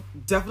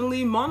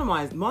 definitely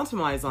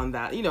monetize on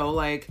that. You know,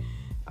 like,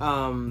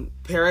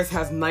 Paris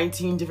has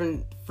 19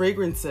 different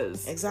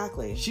fragrances.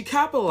 Exactly. She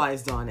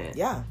capitalized on it.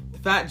 Yeah.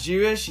 Fat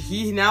Jewish,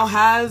 he now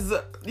has,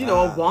 a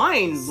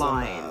wine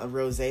line. A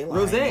rosé line.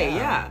 Rosé,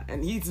 yeah.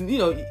 And he's,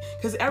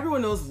 because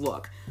everyone knows,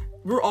 look,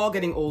 we're all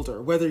getting older,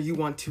 whether you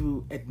want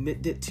to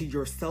admit it to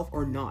yourself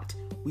or not.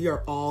 We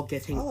are all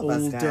getting All of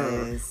us, older.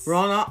 guys. We're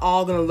all not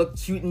all going to look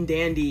cute and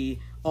dandy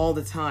all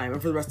the time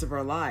and for the rest of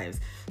our lives.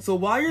 So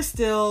while you're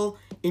still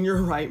in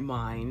your right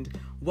mind,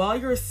 while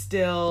you're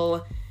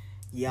still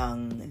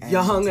young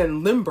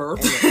and limber,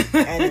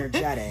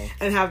 energetic.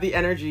 and have the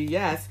energy,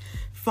 yes,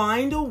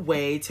 find a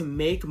way to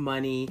make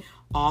money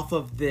off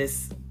of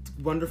this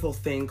wonderful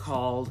thing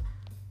called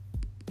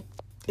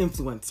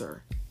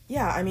influencer.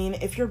 Yeah, I mean,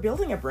 if you're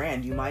building a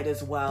brand, you might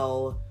as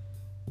well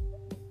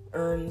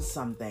earn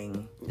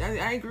something.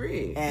 I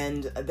agree.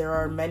 And there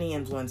are many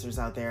influencers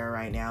out there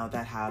right now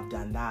that have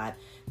done that.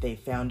 They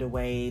found a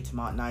way to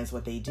modernize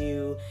what they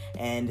do,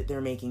 and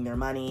they're making their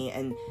money,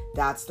 and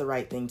that's the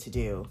right thing to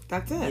do.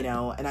 That's it. You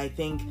know, and I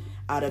think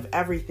out of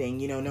everything,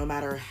 no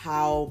matter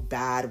how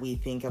bad we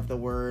think of the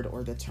word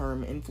or the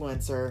term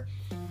influencer,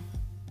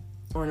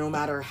 or no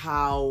matter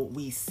how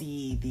we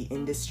see the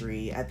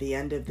industry, at the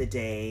end of the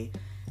day,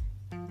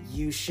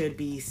 you should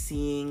be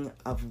seeing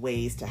of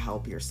ways to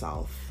help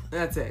yourself.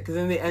 That's it. Because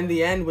in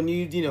the end, when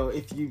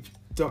if you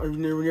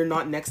when you're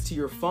not next to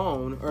your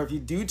phone, or if you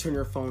do turn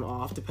your phone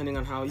off, depending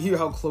on how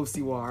close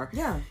you are,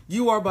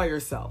 you are by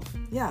yourself.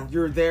 Yeah.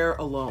 You're there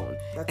alone.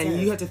 That's and it.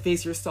 you have to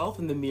face yourself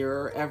in the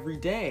mirror every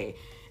day.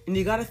 And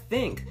you got to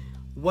think,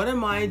 what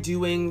am I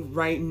doing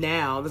right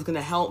now that's going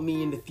to help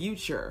me in the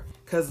future?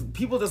 Because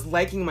people just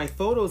liking my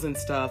photos and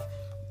stuff,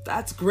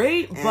 that's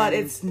great, but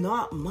it's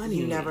not money.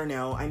 You never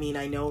know. I mean,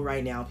 I know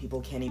right now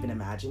people can't even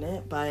imagine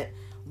it, but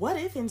what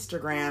if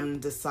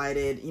Instagram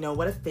decided,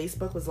 what if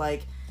Facebook was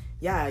like,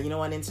 yeah, you know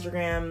what,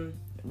 Instagram,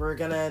 we're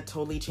gonna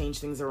totally change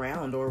things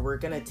around, or we're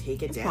gonna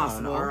take it down,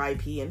 possible.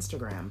 RIP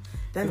Instagram.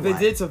 Then if what? they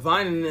did to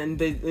Vine and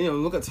they,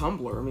 look at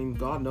Tumblr. I mean,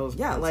 God knows.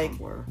 Yeah, like,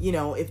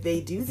 Tumblr. If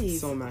they do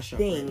these so mashed up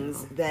things,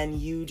 right now. then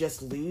you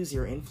just lose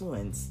your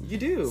influence. You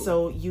do.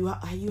 So you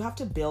have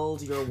to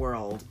build your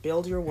world,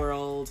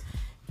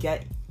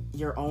 get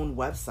your own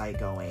website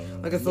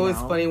going. Like, it's always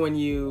funny when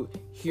you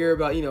hear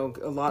about,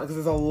 a lot, because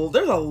there's a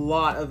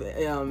lot of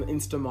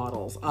Insta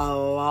models, a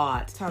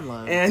lot. Ton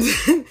loads.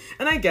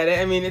 And I get it.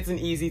 I mean, it's an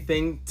easy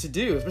thing to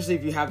do, especially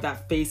if you have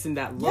that face and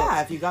that look.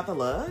 Yeah, if you got the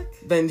look.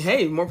 Then,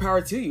 hey, more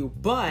power to you.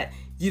 But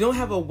you don't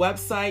have a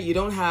website, you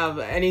don't have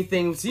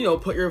anything to,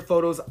 put your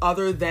photos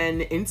other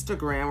than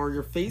Instagram or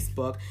your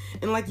Facebook.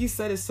 And like you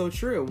said, it's so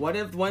true. What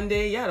if one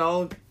day, it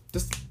all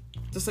just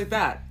like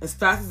that. As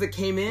fast as it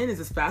came in is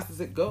as fast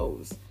as it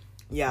goes.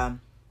 Yeah.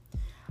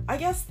 I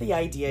guess the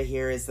idea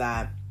here is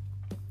that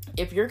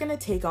if you're going to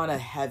take on a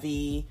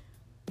heavy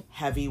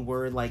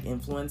word like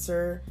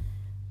influencer,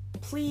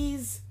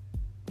 please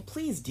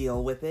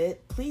deal with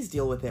it. Please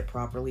deal with it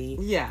properly.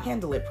 Yeah.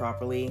 Handle it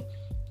properly.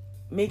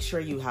 Make sure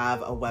you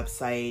have a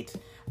website,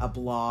 a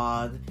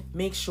blog.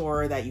 Make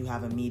sure that you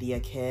have a media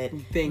kit.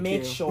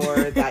 Make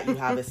sure that you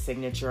have a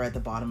signature at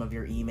the bottom of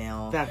your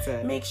email. That's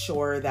it. Make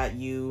sure that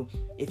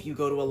if you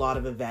go to a lot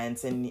of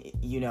events and,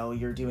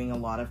 you're doing a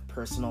lot of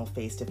personal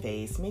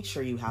face-to-face, make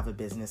sure you have a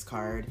business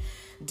card.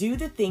 Do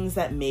the things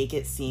that make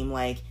it seem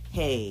like,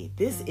 hey,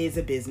 this is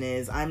a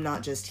business. I'm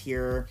not just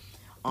here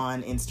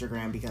on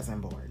Instagram because I'm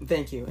bored.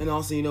 Thank you. And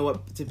also, you know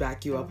what, to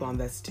back you up on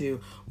this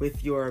too,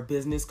 with your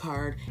business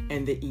card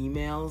and the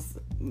emails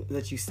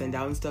that you send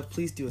out and stuff,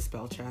 please do a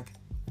spell check.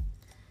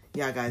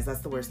 Yeah, guys, that's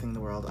the worst thing in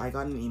the world. I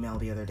got an email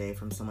the other day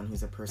from someone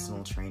who's a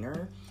personal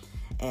trainer,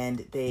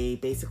 and they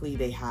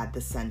had the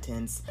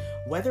sentence,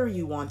 whether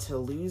you want to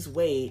lose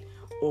weight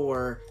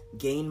or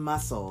gain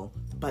muscle,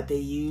 but they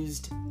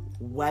used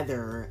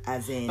weather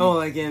as in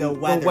the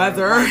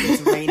weather. Like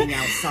it's raining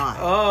outside.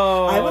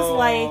 I was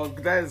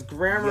like, that is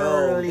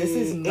grammarly this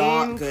is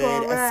not incorrect.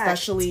 Good,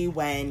 especially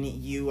when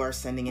you are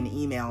sending an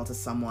email to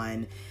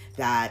someone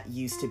that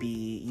used to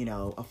be,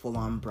 a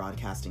full-on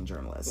broadcasting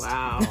journalist.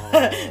 Wow.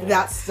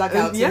 That stuck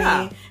out to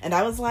me. And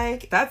I was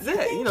like, that's it.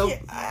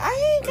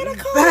 I ain't gonna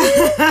call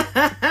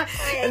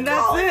you. And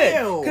that's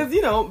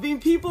it.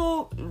 Because,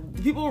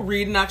 people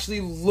read and actually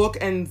look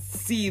and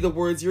see the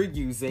words you're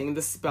using,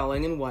 the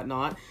spelling and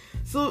whatnot.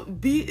 So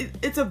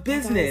it's a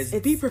business.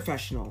 Guys, be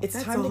professional.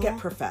 It's time to get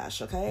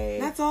profesh, okay?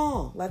 That's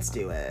all. Let's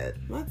do it.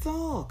 That's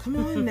all. Come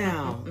on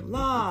now.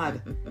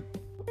 Lord.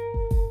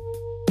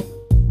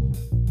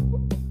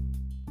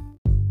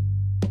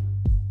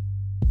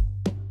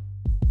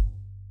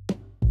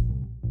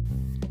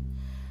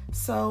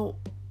 So,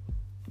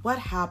 what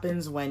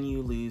happens when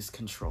you lose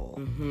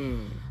control?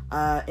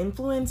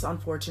 Influence,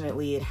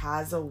 unfortunately, it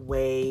has a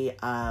way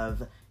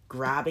of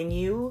grabbing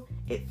you.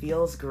 It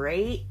feels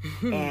great,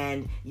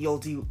 and you'll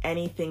do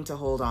anything to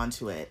hold on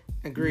to it.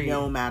 Agreed.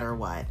 No matter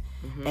what.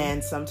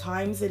 And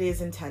sometimes it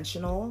is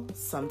intentional.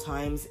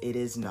 Sometimes it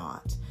is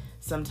not.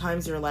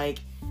 Sometimes you're like,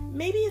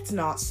 maybe it's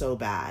not so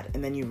bad.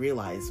 And then you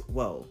realize,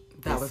 whoa,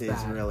 this is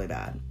really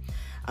bad.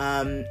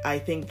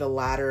 I think the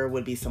latter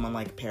would be someone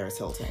like Paris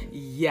Hilton.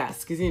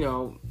 Yes, because,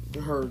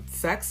 her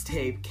sex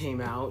tape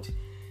came out,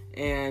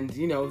 and,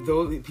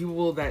 those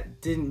people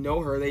that didn't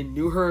know her, they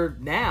knew her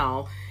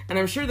now, and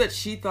I'm sure that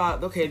she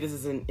thought, okay, this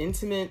is an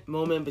intimate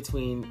moment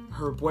between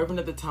her boyfriend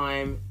at the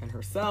time and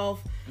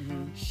herself.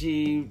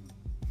 She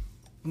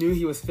knew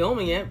he was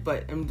filming it,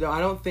 but I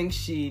don't think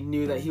she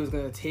knew that he was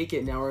going to take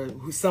it now, or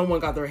someone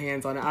got their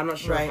hands on it. I'm not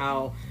sure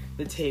how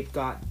the tape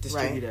got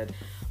distributed. Right.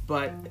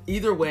 But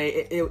either way,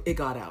 it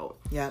got out.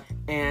 Yeah.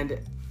 And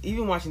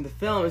even watching the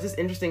film, it's just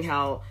interesting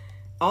how,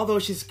 although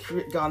she's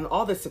gotten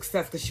all this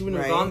success, because she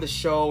wouldn't have gone the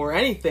show or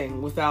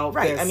anything without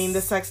this. I mean,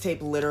 the sex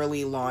tape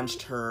literally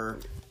launched her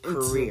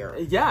career.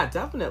 Yeah,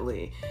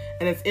 definitely.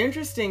 And it's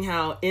interesting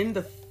how in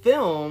the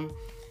film,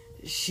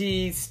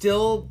 she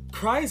still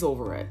cries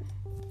over it.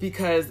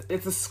 Because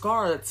it's a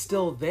scar that's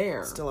still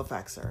there. Still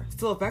affects her.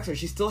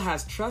 She still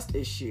has trust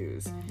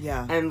issues.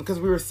 Yeah. And because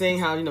we were saying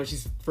how,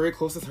 she's very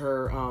close with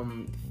her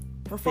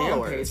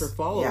followers. Her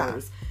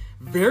followers.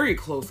 Yeah. Very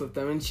close with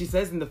them. And she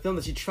says in the film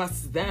that she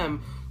trusts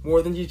them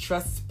more than she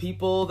trusts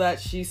people that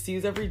she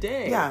sees every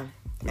day. Yeah.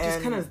 Which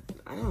is kind of,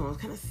 I don't know,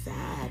 it's kind of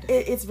sad.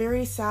 It's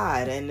very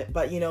sad.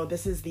 But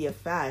this is the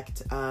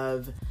effect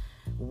of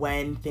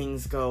when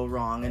things go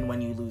wrong and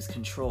when you lose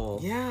control.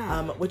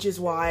 Yeah. Which is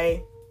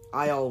why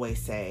I always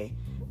say,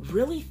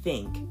 really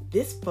think,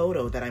 this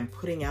photo that I'm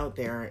putting out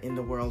there in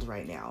the world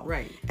right now,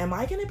 Right. am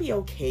I going to be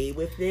okay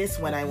with this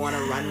when I want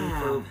to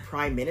run for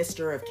Prime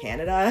Minister of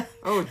Canada?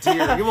 Oh dear.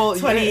 Well,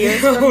 20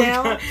 years from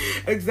now?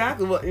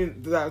 Exactly. Well,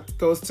 that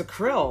goes to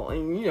Krill.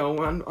 And, you know,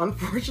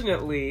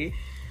 unfortunately,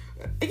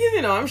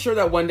 you know, I'm sure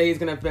that one day he's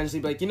going to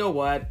eventually be like, you know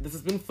what, this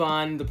has been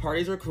fun, the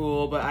parties are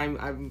cool, but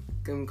I'm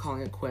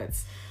calling it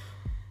quits.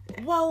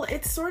 Well,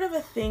 it's sort of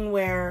a thing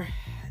where,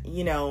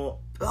 you know,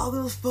 all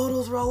those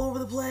photos are all over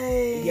the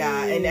place.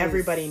 Yeah, and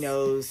everybody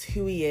knows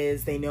who he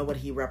is. They know what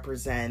he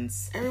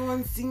represents.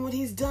 Everyone's seen what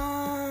he's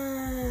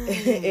done.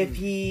 If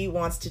he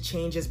wants to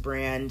change his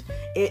brand,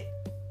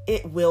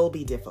 it will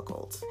be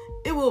difficult.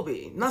 It will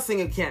be. Not saying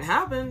it can't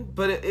happen,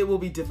 but it will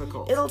be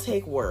difficult. It'll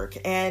take work.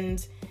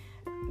 And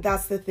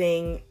that's the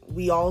thing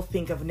we all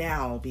think of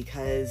now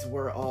because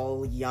we're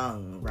all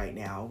young right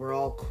now. We're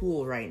all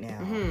cool right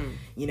now.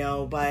 You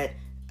know, but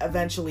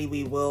eventually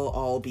we will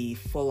all be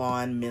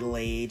full-on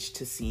middle-aged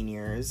to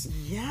seniors.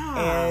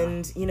 Yeah.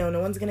 And, you know, no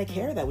one's going to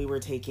care that we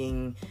were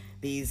taking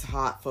these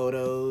hot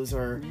photos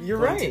or You're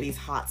going right. to these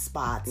hot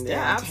spots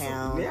Yeah,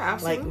 downtown.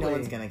 absolutely. Like, no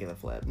one's going to give a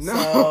flip. No.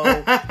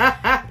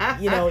 So,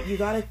 you know, you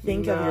got to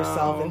think of No.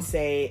 yourself and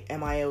say,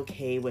 am I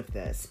okay with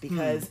this?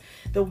 Because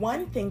the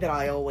one thing that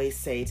I always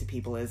say to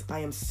people is, I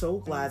am so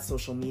glad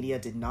social media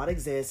did not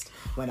exist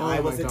when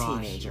I was a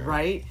teenager.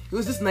 Right? It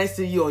was just nice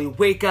to you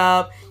wake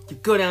up, you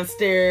go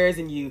downstairs,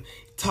 and you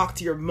talk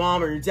to your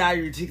mom or your dad,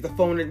 or you take the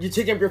phone and you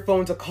take up your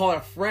phone to call a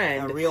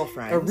friend. A real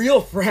friend. A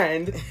real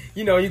friend.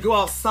 You know, you go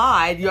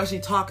outside, you actually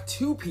talk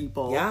to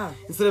people. Yeah.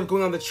 Instead of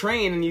going on the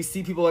train and you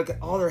see people like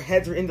all their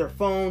heads are in their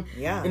phone.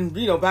 Yeah. And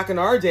you know, back in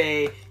our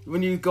day,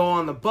 when you go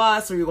on the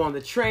bus or you go on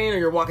the train or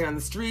you're walking down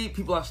the street,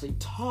 people actually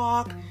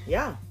talk.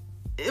 Yeah.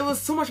 It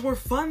was so much more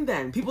fun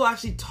then. People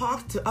actually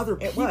talked to other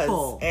people. It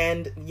was.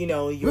 And, you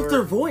know, with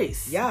their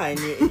voice. Yeah,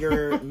 and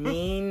your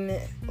mean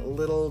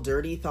little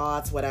dirty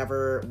thoughts,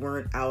 whatever,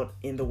 weren't out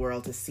in the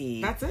world to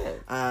see. That's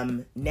it.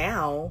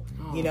 Now,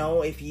 you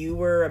know, if you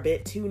were a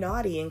bit too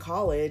naughty in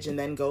college and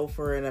then go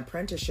for an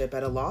apprenticeship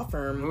at a law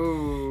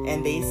firm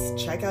and they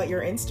check out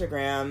your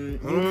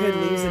Instagram, you could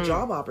lose a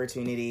job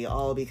opportunity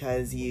all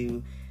because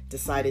you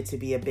decided to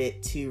be a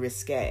bit too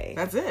risque.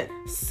 That's it.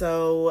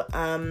 So,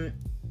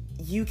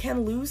 you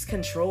can lose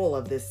control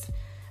of this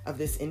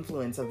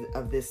influence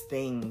of this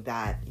thing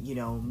that, you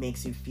know,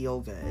 makes you feel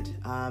good.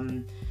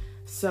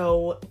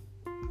 So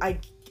I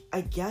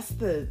guess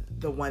the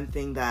one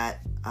thing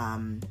that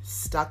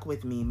stuck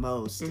with me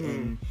most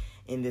in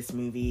this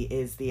movie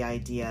is the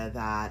idea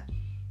that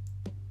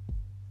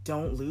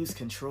don't lose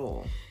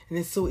control. And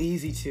it's so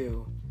easy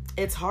to.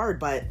 It's hard,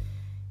 but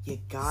you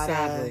gotta.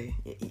 Sadly.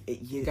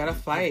 You gotta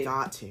fight. You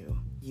got to.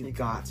 You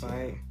got to.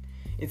 Fight.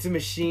 It's a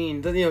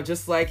machine, you know,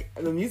 just like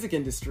the music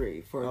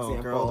industry, for example.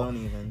 Oh, girl, don't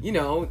even. You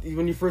know,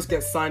 when you first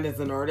get signed as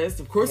an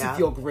artist, of course you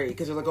feel great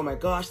because you're like, oh my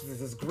gosh,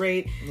 this is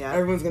great. Yeah.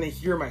 Everyone's going to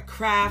hear my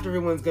craft.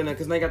 Everyone's going to,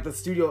 because now I got the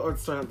studio, or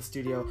sorry, not the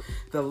studio,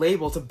 the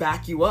label to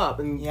back you up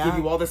and give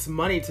you all this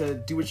money to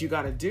do what you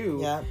got to do.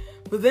 Yeah.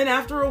 But then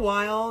after a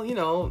while, you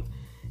know,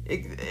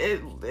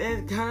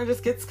 it kind of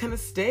just gets kind of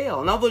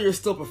stale. And although you're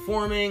still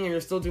performing and you're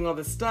still doing all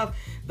this stuff,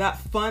 that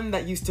fun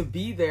that used to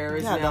be there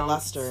is now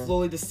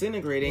slowly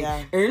disintegrating.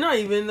 Yeah. And you're not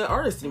even the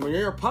artist anymore.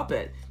 You're a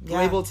puppet. The Yeah.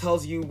 label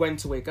tells you when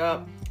to wake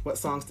up, what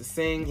songs to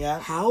sing,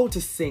 how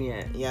to sing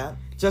it. Yeah.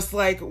 Just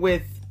like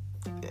with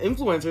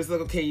influencers,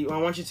 like, okay, I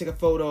want you to take a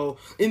photo.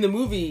 In the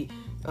movie,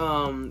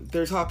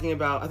 they're talking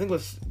about, I think it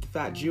was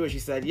Fat Jewish, he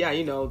said, yeah,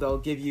 you know, they'll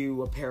give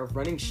you a pair of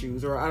running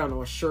shoes or, I don't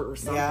know, a shirt or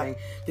something. Yeah.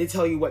 They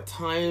tell you what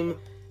time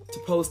to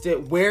post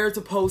it, where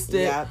to post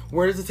it,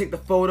 where to take the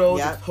photo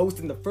to post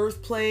in the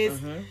first place,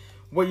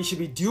 what you should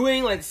be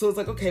doing. Like, so it's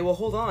like, okay, well,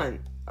 hold on.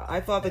 I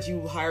thought that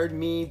you hired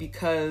me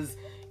because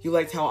you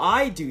liked how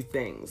I do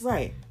things.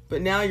 Right.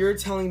 But now you're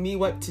telling me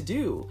what to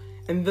do.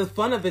 And the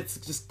fun of it's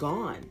just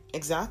gone.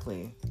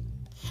 Exactly.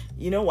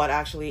 You know what,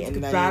 actually? It's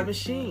a bad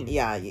machine.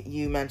 Yeah,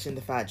 you mentioned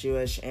the Fat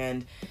Jewish,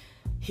 and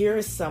here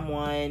is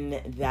someone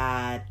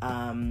that,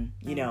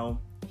 you know,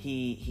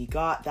 he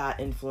got that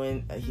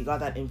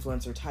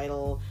influencer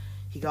title,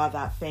 he got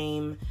that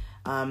fame,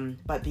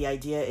 but the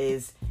idea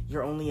is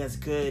you're only as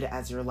good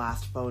as your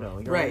last photo.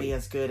 You're only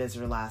as good as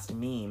your last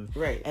meme.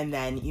 Right. And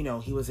then, you know,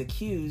 he was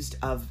accused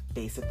of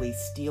basically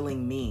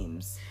stealing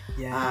memes.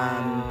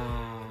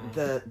 Yeah.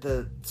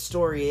 The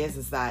story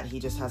is that he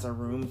just has a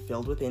room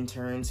filled with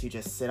interns who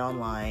just sit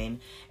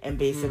online and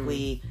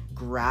basically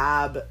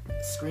grab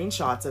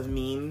screenshots of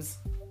memes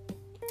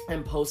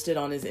and post it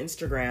on his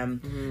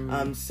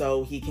Instagram,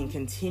 so he can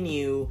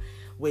continue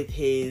with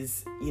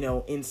his, you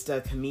know,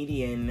 Insta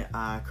comedian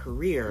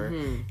career.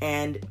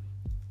 And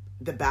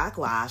the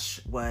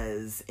backlash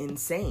was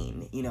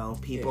insane. You know,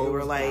 people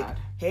were like,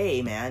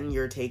 hey man,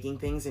 you're taking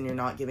things and you're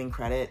not giving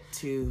credit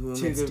to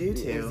whom it's due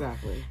to.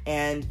 Exactly.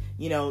 And,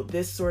 you know,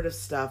 this sort of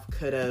stuff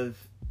could have,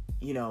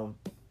 you know,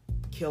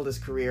 killed his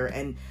career.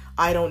 And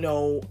I don't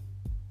know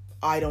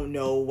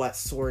what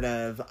sort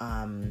of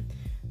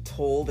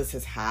toll this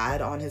has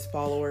had on his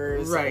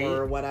followers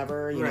or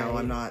whatever. You know,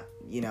 I'm not,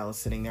 you know,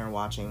 sitting there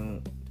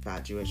watching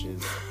Fat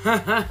Jewish's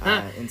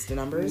Insta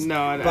numbers.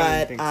 No, I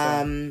don't think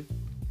so.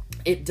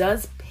 It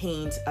does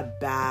paint a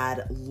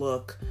bad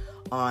look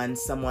on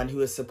someone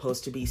who is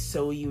supposed to be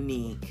so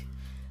unique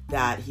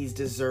that he's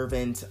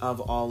deserving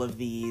of all of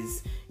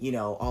these,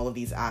 all of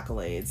these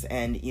accolades.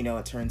 And,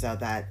 it turns out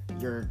that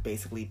you're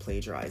basically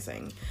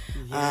plagiarizing.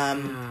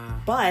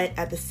 Yeah. But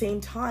at the same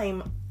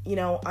time,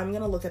 I'm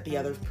going to look at the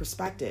other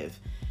perspective.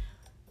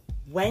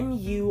 When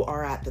you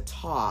are at the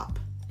top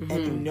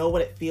and you know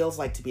what it feels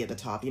like to be at the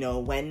top,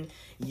 when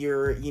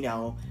you're,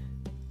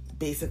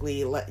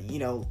 basically,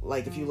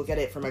 like if you look at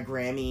it from a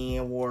Grammy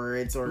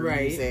Awards or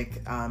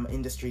music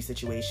industry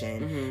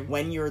situation,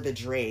 when you're the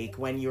Drake,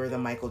 when you're the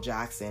Michael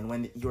Jackson,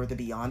 when you're the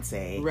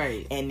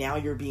Beyonce, and now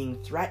you're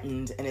being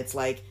threatened, and it's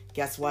like,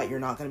 guess what? You're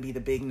not going to be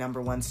the big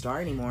number one star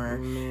anymore.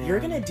 Man. You're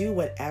going to do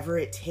whatever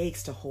it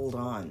takes to hold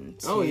on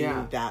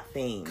to that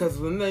fame. Because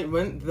when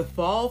the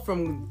fall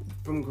from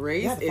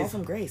grace, the fall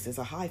from grace is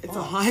a high fall. It's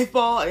a high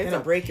fall. It's going to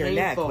break your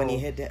neck when you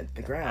hit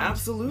the ground.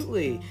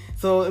 Absolutely.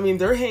 So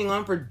they're hanging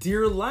on for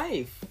dear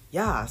life.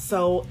 Yeah.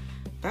 So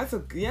that's a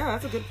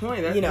good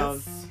point.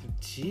 That's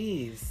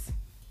jeez.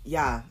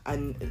 Yeah,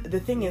 and the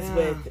thing is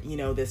with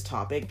this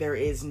topic,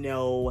 there's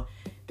no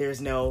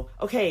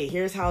okay,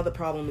 here's how the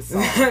problem is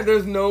solved.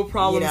 There's no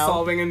problem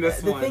solving in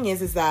this one. The thing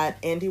is that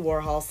Andy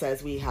Warhol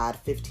says we had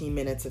 15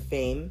 minutes of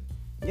fame.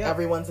 Yeah.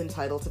 Everyone's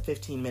entitled to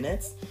 15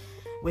 minutes.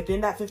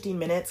 Within that 15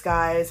 minutes,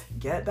 guys,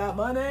 get that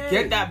money.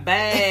 Get that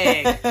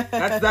bag.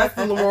 That's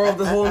the moral of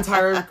the whole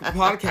entire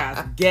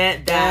podcast.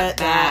 Get that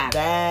bag.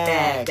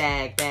 Bag. Get it.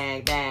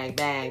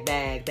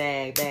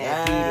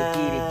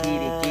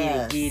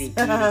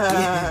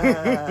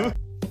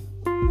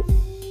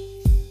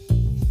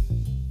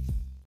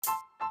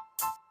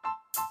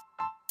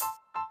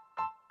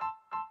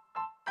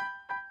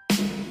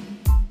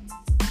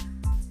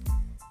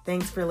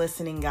 Thanks for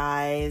listening,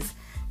 guys.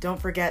 Don't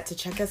forget to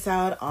check us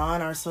out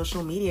on our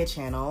social media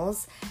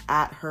channels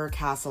at Her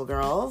Castle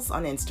Girls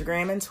on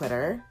Instagram and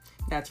Twitter.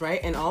 That's right.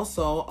 And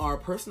also our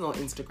personal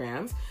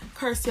Instagrams,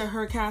 Kirsia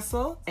Her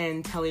Castle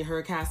and Telly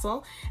Her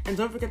Castle. And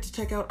don't forget to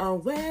check out our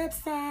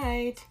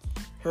website,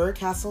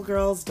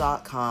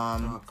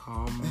 hercastlegirls.com.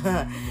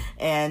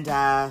 And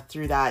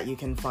through that, you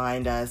can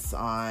find us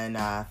on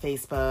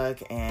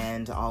Facebook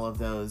and all of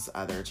those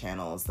other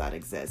channels that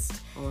exist.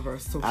 All of our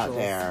socials out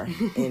there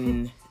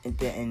in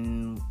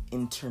the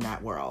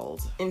internet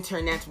world.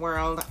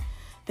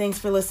 Thanks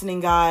for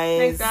listening, guys.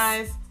 Thanks,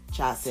 guys.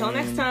 Chat soon. Till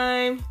next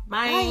time.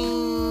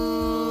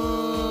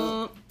 Bye.